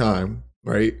of free time,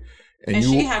 right? And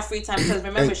she had free time because,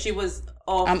 remember, she was...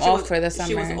 I'm off for the summer.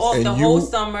 She was off the whole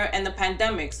summer and the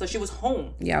pandemic, so she was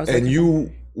home. Yeah, I was. And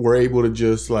you were able to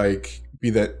just like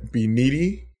be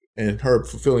needy, and her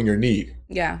fulfilling your need.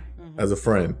 Yeah. As a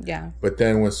friend. Yeah. But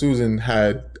then when Susan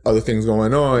had other things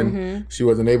going on, she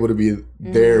wasn't able to be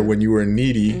there when you were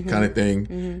needy, kind of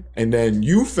thing. And then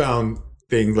you found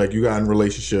things like you got in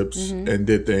relationships and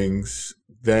did things.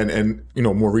 Then, and you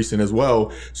know, more recent as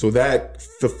well, so that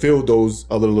fulfilled those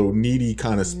other little needy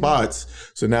kind of spots.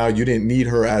 So now you didn't need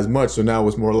her as much, so now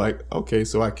it's more like, okay,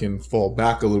 so I can fall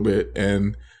back a little bit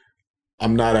and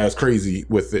I'm not as crazy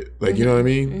with it, like, you know what I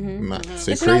mean? I'm not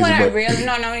say crazy,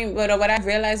 but what I've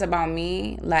realized about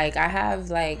me, like,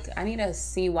 I need to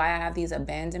see why I have these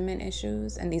abandonment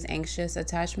issues and these anxious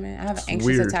attachment. I have an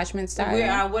anxious attachment style.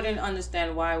 I wouldn't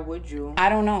understand, why would you? I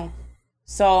don't know.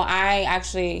 So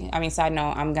side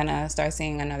note, I'm gonna start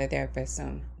seeing another therapist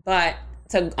soon. But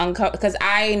to uncover, because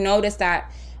I noticed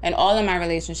that in all of my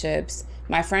relationships,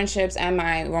 my friendships and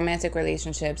my romantic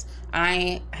relationships,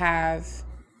 I have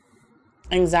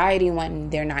anxiety when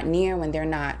they're not near, when they're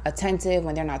not attentive,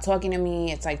 when they're not talking to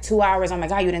me. It's like 2 hours, oh my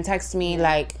God, you didn't text me.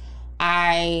 Like,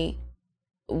 I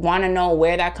want to know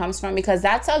where that comes from, because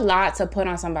that's a lot to put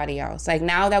on somebody else. Like,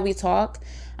 now that we talk,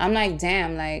 I'm like,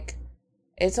 damn, like,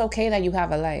 it's okay that you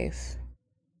have a life.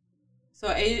 So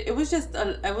it was just,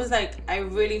 it was like, I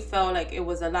really felt like it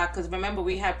was a lot. Because remember,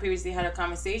 we had previously had a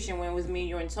conversation when it was me,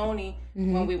 you, and Tony,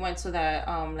 when we went to that,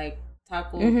 like,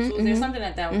 Taco Tuesday or something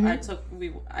like that.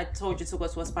 I told you to go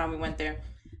to a spot and we went there.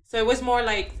 So it was more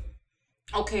like,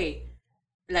 okay,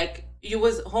 like, you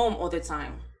was home all the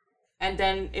time. And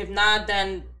then if not,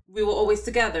 then we were always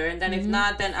together. And then if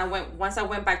not, then once I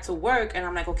went back to work, and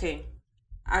I'm like, okay,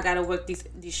 I gotta work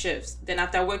these shifts. Then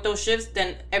after I work those shifts,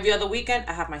 then every other weekend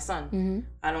I have my son.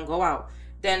 I don't go out.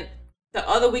 Then the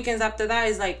other weekends after that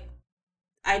is like,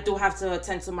 I do have to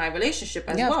attend to my relationship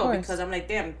as well, because I'm like,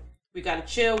 damn, we gotta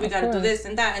chill, we gotta do this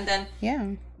and that, and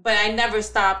then But I never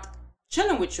stopped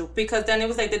chilling with you, because then it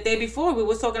was like the day before we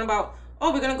was talking about,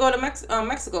 oh, we're gonna go to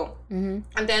Mexico, and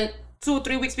then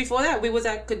 2-3 weeks before that, we was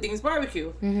at Kadeem's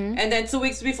barbecue. And then 2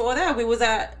 weeks before that, we was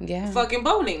at fucking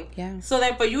bowling. So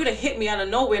then for you to hit me out of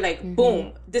nowhere, like,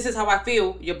 boom, this is how I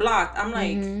feel, you're blocked. I'm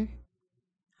like,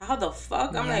 how the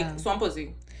fuck? I'm like, so I'm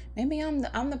pussy. Maybe I'm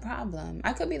the problem.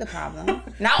 I could be the problem.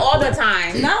 Not all the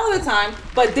time. Not all the time,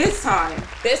 but this time.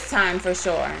 This time for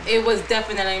sure. It was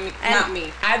definitely not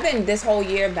me. I've been this whole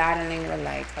year battling with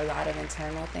like a lot of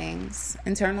internal things,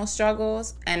 internal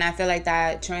struggles, and I feel like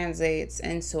that translates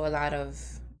into a lot of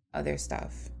other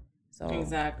stuff. So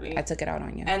exactly, I took it out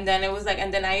on you. And then it was like,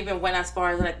 and then I even went as far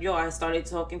as like, yo, I started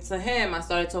talking to him. I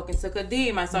started talking to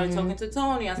Kadeem. I started talking to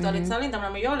Tony. I started telling them,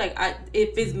 I'm like, yo, like,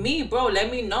 if it's me, bro, let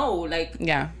me know. Like,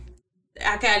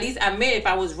 I can at least admit if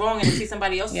I was wrong and see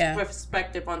somebody else's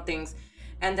perspective on things.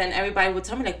 And then everybody would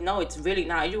tell me like, no, it's really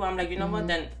not you. I'm like, you know what?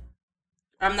 Then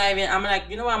I'm like,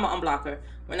 you know what? I'm gonna unblock her.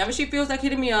 Whenever she feels like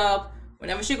hitting me up,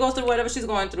 whenever she goes through whatever she's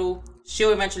going through,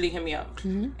 she'll eventually hit me up.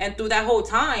 And through that whole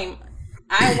time,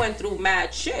 I went through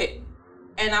mad shit.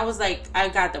 And I was like, I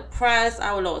got depressed.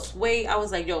 I lost weight. I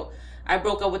was like, yo, I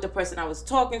broke up with the person I was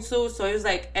talking to. So it was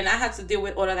like, and I had to deal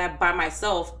with all of that by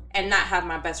myself and not have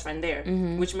my best friend there,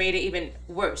 which made it even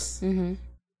worse.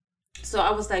 So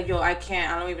I was like, yo, I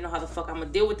don't even know how the fuck I'm gonna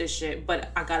deal with this shit, but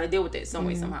I gotta deal with it some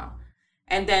way, somehow.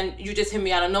 And then you just hit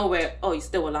me out of nowhere. Oh, you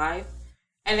still alive?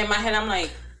 And in my head, I'm like,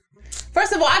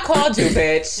 first of all, I called you,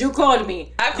 bitch. You called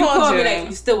me. I called you. Me like,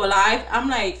 you still alive? I'm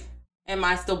like, am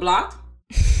I still blocked?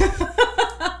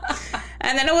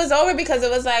 And then it was over because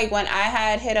it was like when I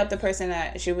had hit up the person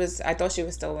that I thought she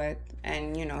was still with,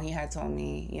 and you know, he had told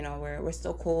me, you know, we're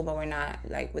still cool, but we're not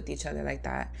like with each other like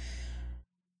that.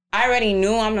 I already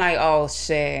knew. I'm like, oh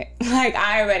shit. Like,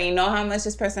 I already know how much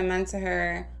this person meant to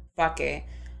her. Fuck it.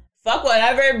 fuck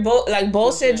whatever,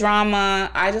 bullshit drama.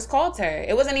 I just called her.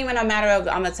 It wasn't even a matter of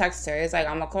I'm gonna text her. It's like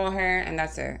I'm gonna call her and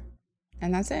that's it.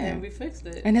 And that's it. And we fixed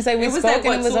it. And it's like we spoke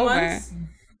and it was over.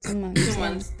 2 months. 2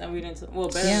 months that we didn't. Well,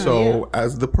 better. Yeah. So,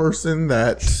 as the person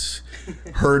that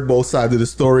heard both sides of the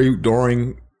story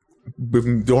during,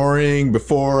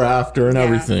 before, after, and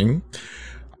everything,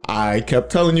 I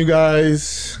kept telling you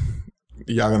guys,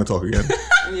 y'all gonna talk again.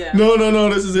 No,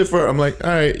 this is it for. I'm like,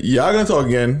 all right, y'all gonna talk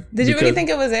again. Did you really think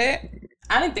it was it?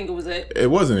 I didn't think it was it. It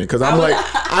wasn't it because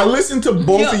I listened to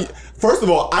both. First of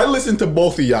all, I listened to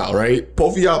both of y'all, right?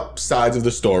 Both of y'all sides of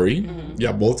the story. Mm-hmm.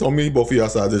 Y'all both told me both of y'all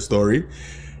sides of the story.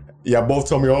 Y'all both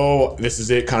told me, oh, this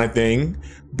is it kind of thing.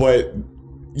 But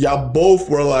y'all both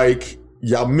were like,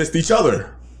 y'all missed each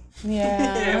other.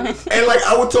 Yeah. And like,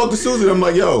 I would talk to Susan. I'm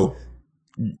like, yo,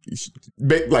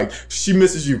 like, she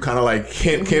misses you, kind of like,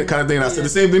 can't kind of thing. And I said the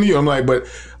same thing to you. I'm like, but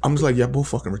I'm just like, y'all both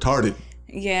fucking retarded.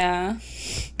 Yeah.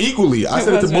 Equally. I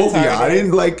said it to both of y'all. I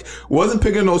didn't wasn't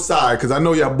picking no side because I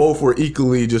know y'all both were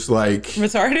equally just like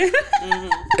retarded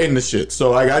in the shit.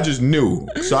 So like I just knew.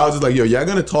 So I was just like, yo, y'all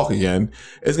gonna talk again.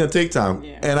 It's gonna take time.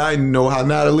 Yeah. And I know how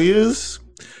Natalie is.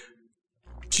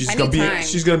 She's gonna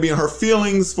be in her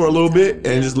feelings for a little bit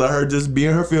and just let her just be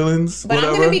in her feelings. But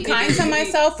whatever. I'm gonna be kind to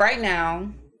myself right now.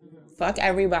 Fuck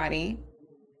everybody.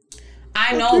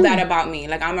 I know that about me.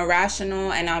 Like I'm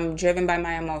irrational and I'm driven by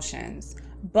my emotions.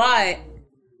 But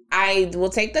I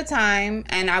will take the time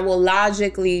and I will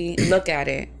logically look at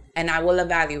it and I will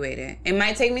evaluate it. It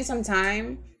might take me some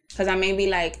time because I may be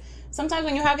like, sometimes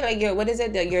when you have like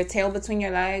your tail between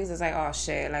your legs, it's like, oh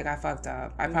shit, like I fucked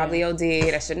up. I probably OD'd.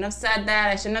 I shouldn't have said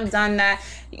that. I shouldn't have done that.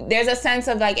 There's a sense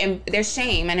of like, there's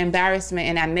shame and embarrassment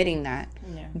in admitting that.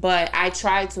 Yeah. But I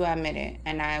try to admit it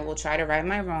and I will try to right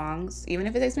my wrongs, even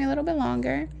if it takes me a little bit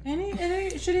longer. And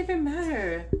it shouldn't even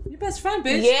matter. Your best friend,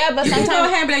 bitch. Yeah, but sometimes you go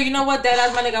ahead and be like, you know what,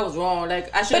 that's my nigga, I was wrong.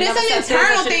 Like I should. But it's an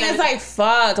internal thing. It's like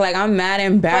fuck. Like I'm mad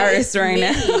embarrassed right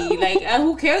now. Like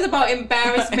who cares about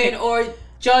embarrassment or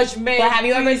judgment? But have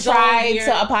you ever tried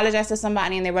to apologize to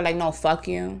somebody and they were like, no, fuck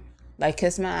you. Like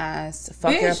kiss my ass.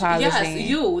 Fuck bitch, your apology. Yes,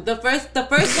 you. The first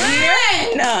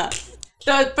year.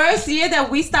 The first year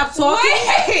that we stopped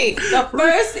talking, the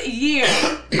first year,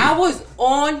 I was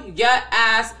on your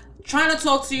ass trying to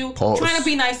talk to you, trying to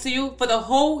be nice to you for the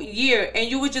whole year, and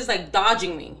you were just like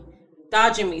dodging me.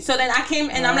 So then I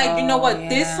came and I'm like, you know what? Yeah.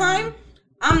 This time,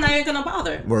 I'm not even gonna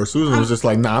bother. Where Susan was just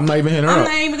like, nah, I'm not even hitting her up. I'm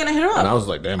not even gonna hit her up. And I was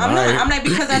like, damn, I'm not. I'm like,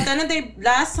 because at the end of the day,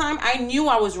 last time I knew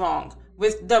I was wrong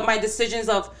with my decisions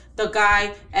of the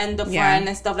guy and the friend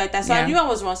and stuff like that. So I knew I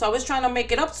was wrong. So I was trying to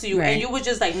make it up to you, and you were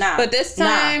just like, nah. But this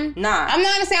time, nah. I'm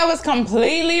not gonna say I was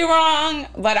completely wrong,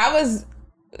 but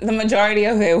the majority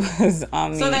of it was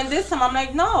on me. So then this time I'm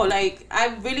like, no, like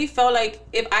I really felt like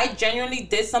if I genuinely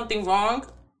did something wrong,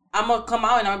 I'm gonna come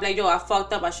out and I'm like, yo, I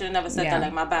fucked up. I should have never said that.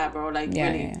 Like, my bad, bro. Like,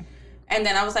 really. Yeah. And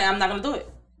then I was like, I'm not gonna do it.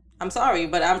 I'm sorry,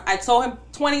 but I told him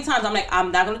 20 times. I'm like,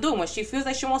 I'm not gonna do it. When she feels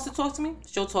like she wants to talk to me,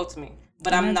 she'll talk to me.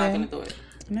 But I'm not gonna do it.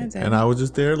 And I was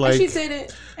just there like... And she said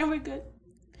it, and we're good.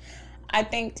 I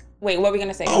think... Wait, what were we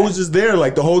gonna say? I was just there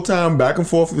like the whole time, back and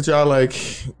forth with y'all. Like,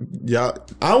 y'all...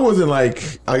 I wasn't like...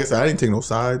 Like I said, I didn't take no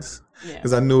sides.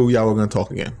 Because I knew y'all were gonna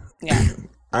talk again. Yeah.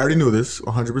 I already knew this,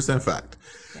 100% fact.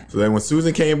 Yeah. So then when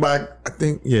Susan came back, I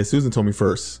think... Yeah, Susan told me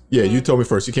first. Yeah, you told me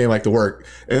first. She came like to work.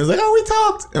 And it was like, oh, we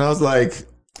talked. And I was like...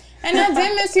 And I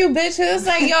did miss you, bitch. It was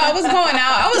like, yo, I was going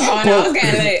out. I was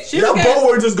getting lit. Y'all both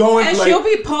were just going. And like, she'll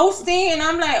be posting, and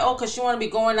I'm like, oh, because she want to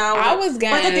be going out. I was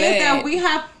getting lit. But the thing is that we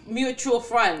have mutual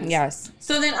friends. Yes.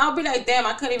 So then I'll be like, damn,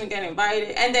 I couldn't even get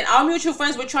invited. And then our mutual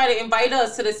friends would try to invite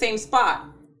us to the same spot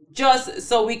just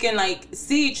so we can, like,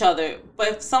 see each other.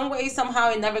 But some way, somehow,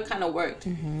 it never kind of worked.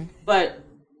 Mm-hmm. But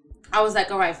I was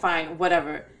like, all right, fine,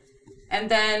 whatever. And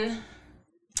then...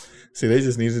 See, they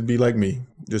just needed to be like me.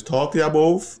 Just talk to y'all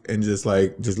both and just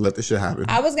let the shit happen.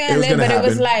 I was gonna live, but it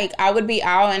was like I would be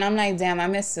out and I'm like, damn, I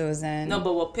miss Susan. No,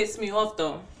 but what pissed me off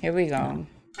though. Here we go.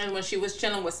 And when she was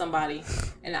chilling with somebody,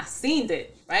 and I seen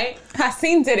it, right? I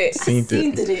seen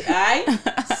it, all right?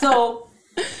 So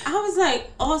I was like,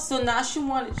 oh, so now she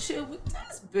wanted to chill with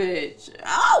this bitch.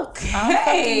 Okay. I'm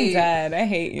fucking dead. I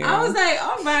hate you. I was like,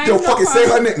 all right. Yo, fucking say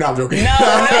her name. No, I'm joking. No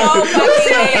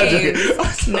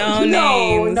fucking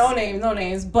names. No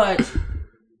names. But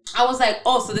I was like,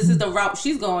 oh, so this is the route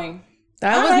she's going.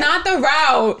 That was not the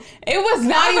route. It was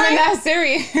not even that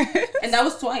serious. And that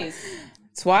was twice.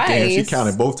 Damn, she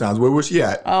counted both times. Where was she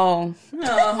at? Oh.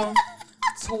 No.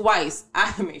 Twice. I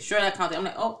had to make sure that counted. I'm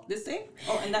like, oh, this thing?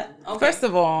 Oh, and that? Okay. First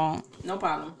of all. No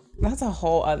problem. That's a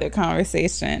whole other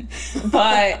conversation.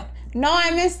 But, no,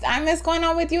 I miss going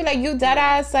out with you. Like, you dead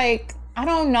ass, like... I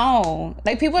don't know.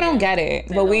 Like, people don't get it,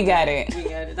 but we get it. We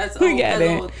get it. That's all we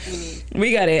need.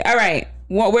 We get it. All right.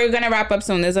 Well, we're going to wrap up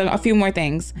soon. There's a few more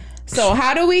things. So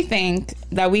how do we think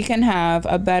that we can have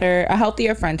a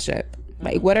healthier friendship?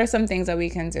 Like, what are some things that we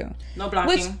can do? No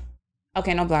blocking.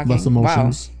 Okay, no blocking. Less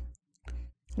emotions. Wow.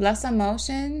 Less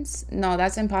emotions? No,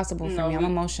 that's impossible for me. I'm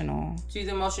emotional. She's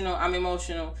emotional. I'm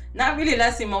emotional. Not really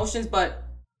less emotions, but...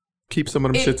 Keep some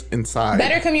of them shits inside.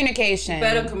 Better communication.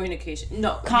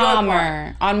 No.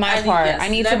 Calmer on my part. Yes. I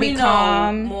need to be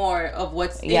calm. More of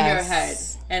what's in your head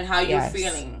and how you're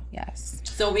feeling. Yes.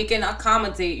 So we can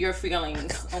accommodate your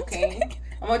feelings, okay?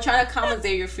 I'm gonna try to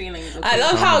accommodate your feelings. Okay? I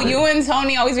love how you and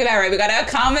Tony always be like, right, we gotta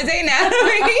accommodate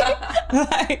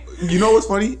Natalie. You know what's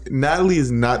funny? Natalie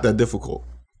is not that difficult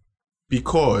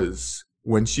because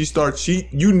when she starts,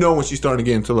 when she's starting to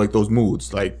get into like those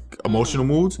moods, like emotional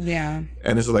moods. Yeah.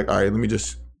 And it's like, all right, let me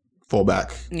just fall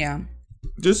back. Yeah.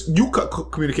 Just you cut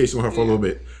communication with her for a little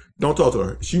bit. Don't talk to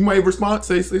her. She might respond,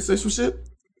 say some shit.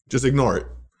 Just ignore it.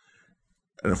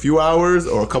 In a few hours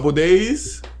or a couple of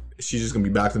days, she's just gonna be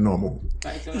back to normal.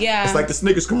 Yeah. It's like the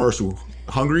Snickers commercial.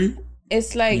 Hungry?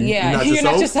 It's like, you're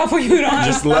not yourself when you don't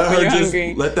just let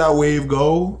her let that wave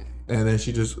go. And then it's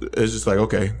just like,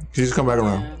 okay. She just come back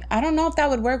around. I don't know if that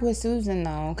would work with Susan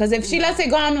though. Because if she lets it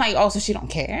go, I'm like, oh, so she don't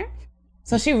care?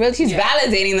 So she's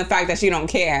validating the fact that she don't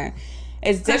care.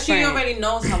 It's different. She already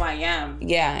knows how I am.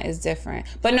 Yeah, it's different.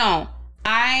 But no,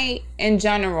 in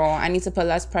general, I need to put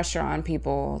less pressure on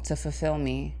people to fulfill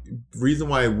me. Reason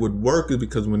why it would work is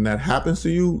because when that happens to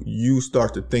you, you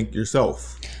start to think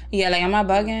yourself. Yeah, like, am I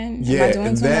bugging? Yeah, am I doing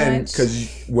and too then much?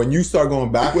 Because when you start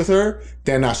going back with her,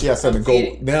 then now she has something to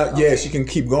go. Now, yeah, she can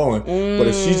keep going. But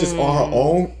if she's just on her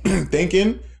own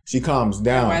thinking, she calms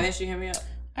down. Why didn't she hear me up?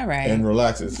 All right. And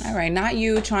relaxes. All right, not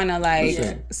you trying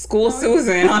to school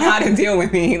Susan on how to deal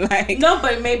with me. Like, no,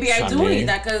 but maybe I do need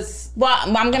that because. Well,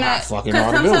 I'm gonna.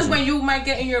 Because sometimes when you might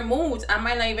get in your moods, I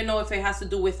might not even know if it has to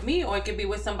do with me or it could be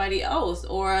with somebody else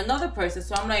or another person.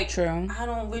 So I'm like, true. I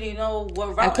don't really know what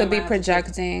route. I could be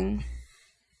projecting.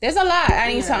 There's a lot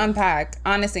I need to unpack,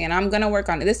 honestly, and I'm gonna work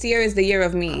on it. This year is the year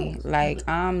of me. Like,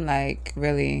 I'm like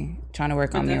really trying to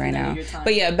work on me right now.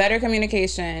 But yeah, better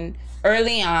communication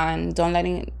early on. Don't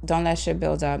let shit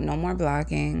build up. No more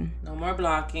blocking. No more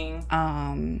blocking.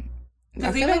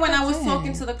 Because even when I was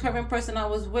talking to the current person I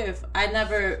was with, I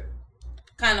never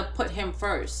kind of put him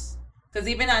first. Because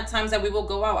even at times that we will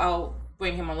go out, I'll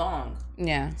bring him along.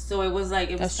 Yeah. So it was like,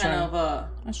 That's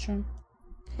true.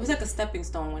 It was like a stepping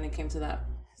stone when it came to that.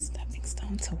 Stepping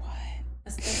stone to what?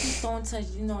 A stepping stone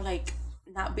to, like,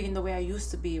 not being the way I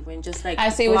used to be when just like I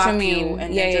see what you mean.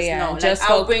 And just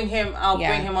I'll bring him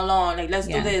along. Like, let's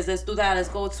do this, let's do that, let's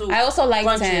go to I also liked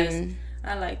brunches. him.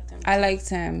 I liked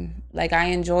him. Like, I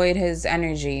enjoyed his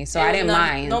energy, so I didn't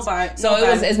mind. So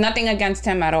it's nothing against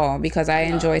him at all because I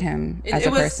enjoyed him as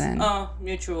a person.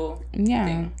 Mutual. Yeah.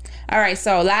 Thing. All right.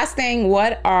 So last thing,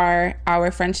 what are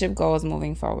our friendship goals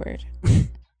moving forward?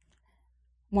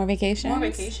 More vacations.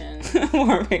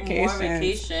 More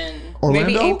vacation. Orlando?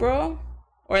 Maybe April.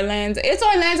 Orlando. It's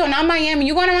Orlando, not Miami.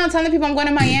 You going around telling people I'm going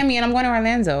to Miami and I'm going to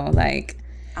Orlando. Like,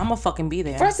 I'm gonna fucking be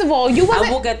there. First of all, I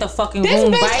will get the fucking this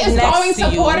room bitch right is next going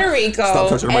to you. Puerto Rico. Stop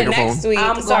touching the microphone. Next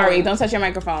week. Don't touch your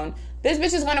microphone. This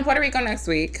bitch is going to Puerto Rico next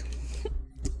week.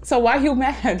 So why are you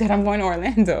mad that I'm going to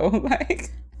Orlando?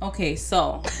 Like, okay,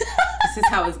 so this is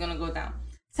how it's gonna go down.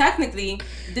 Technically,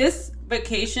 this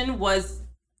vacation was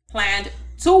planned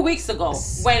 2 weeks ago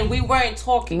when we weren't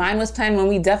talking. Mine was planned when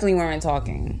we definitely weren't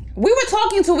talking. We were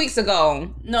talking 2 weeks ago.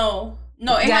 No,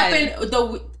 it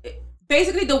happened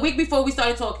basically the week before we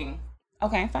started talking.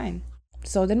 Okay, fine.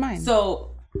 So did mine.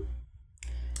 So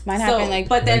mine happened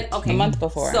a month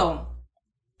before. So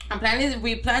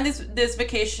we planned this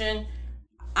vacation.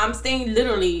 I'm staying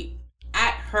literally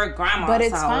at her grandma's house. But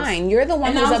it's fine. You're the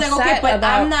one who's upset but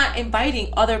I'm not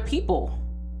inviting other people.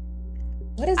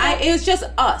 What is that? It's just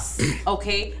us,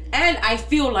 okay? And I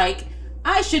feel like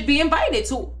I should be invited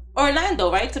to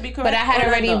Orlando, right? To be correct. But I had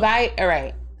already invited. All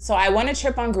right. So I won a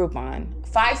trip on Groupon.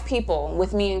 5 people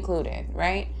with me included,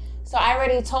 right? So I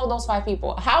already told those 5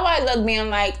 people. How I look being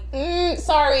like,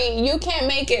 sorry, you can't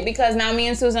make it because now me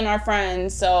and Susan are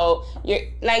friends. So you're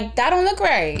like, that don't look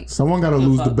right. Someone got to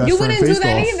lose the best friend face off. You wouldn't do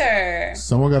that either.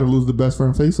 Someone got to lose the best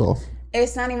friend face off.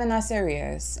 It's not even that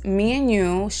serious. Me and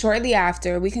you, shortly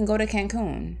after, we can go to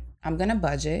Cancun. I'm going to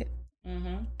budget.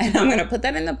 Mm-hmm. And I'm going to put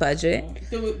that in the budget.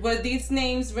 Were these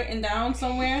names written down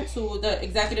somewhere to the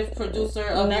executive producer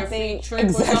of your free trip?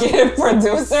 Executive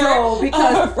producer? So,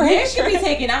 because they should be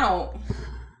taken out.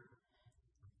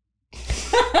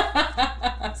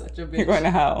 Such a bitch. You're going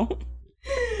to hell.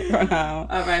 for now.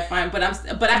 All right, fine. But I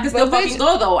can still fucking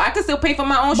go though. I can still pay for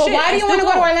my own shit. But why do you want to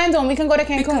go to Orlando and we can go to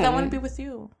Cancun? Because I want to be with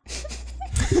you.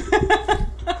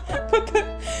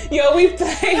 Yo, we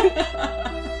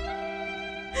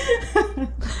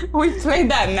played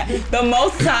that the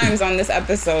most times on this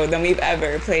episode than we've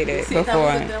ever played it before.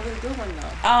 That was a good one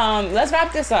though. Let's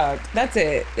wrap this up. That's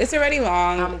it. It's already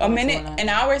long. A minute, an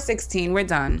hour 16. We're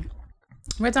done.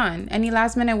 Any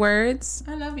last minute words?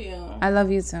 I love you. I love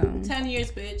you too. 10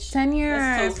 years, bitch. 10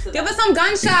 years. Give us some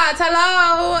gunshots.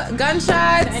 Hello.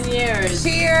 Gunshots. 10 years.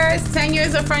 Cheers. 10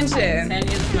 years of friendship. 10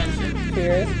 years of friendship.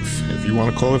 Cheers. If you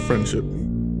want to call it friendship.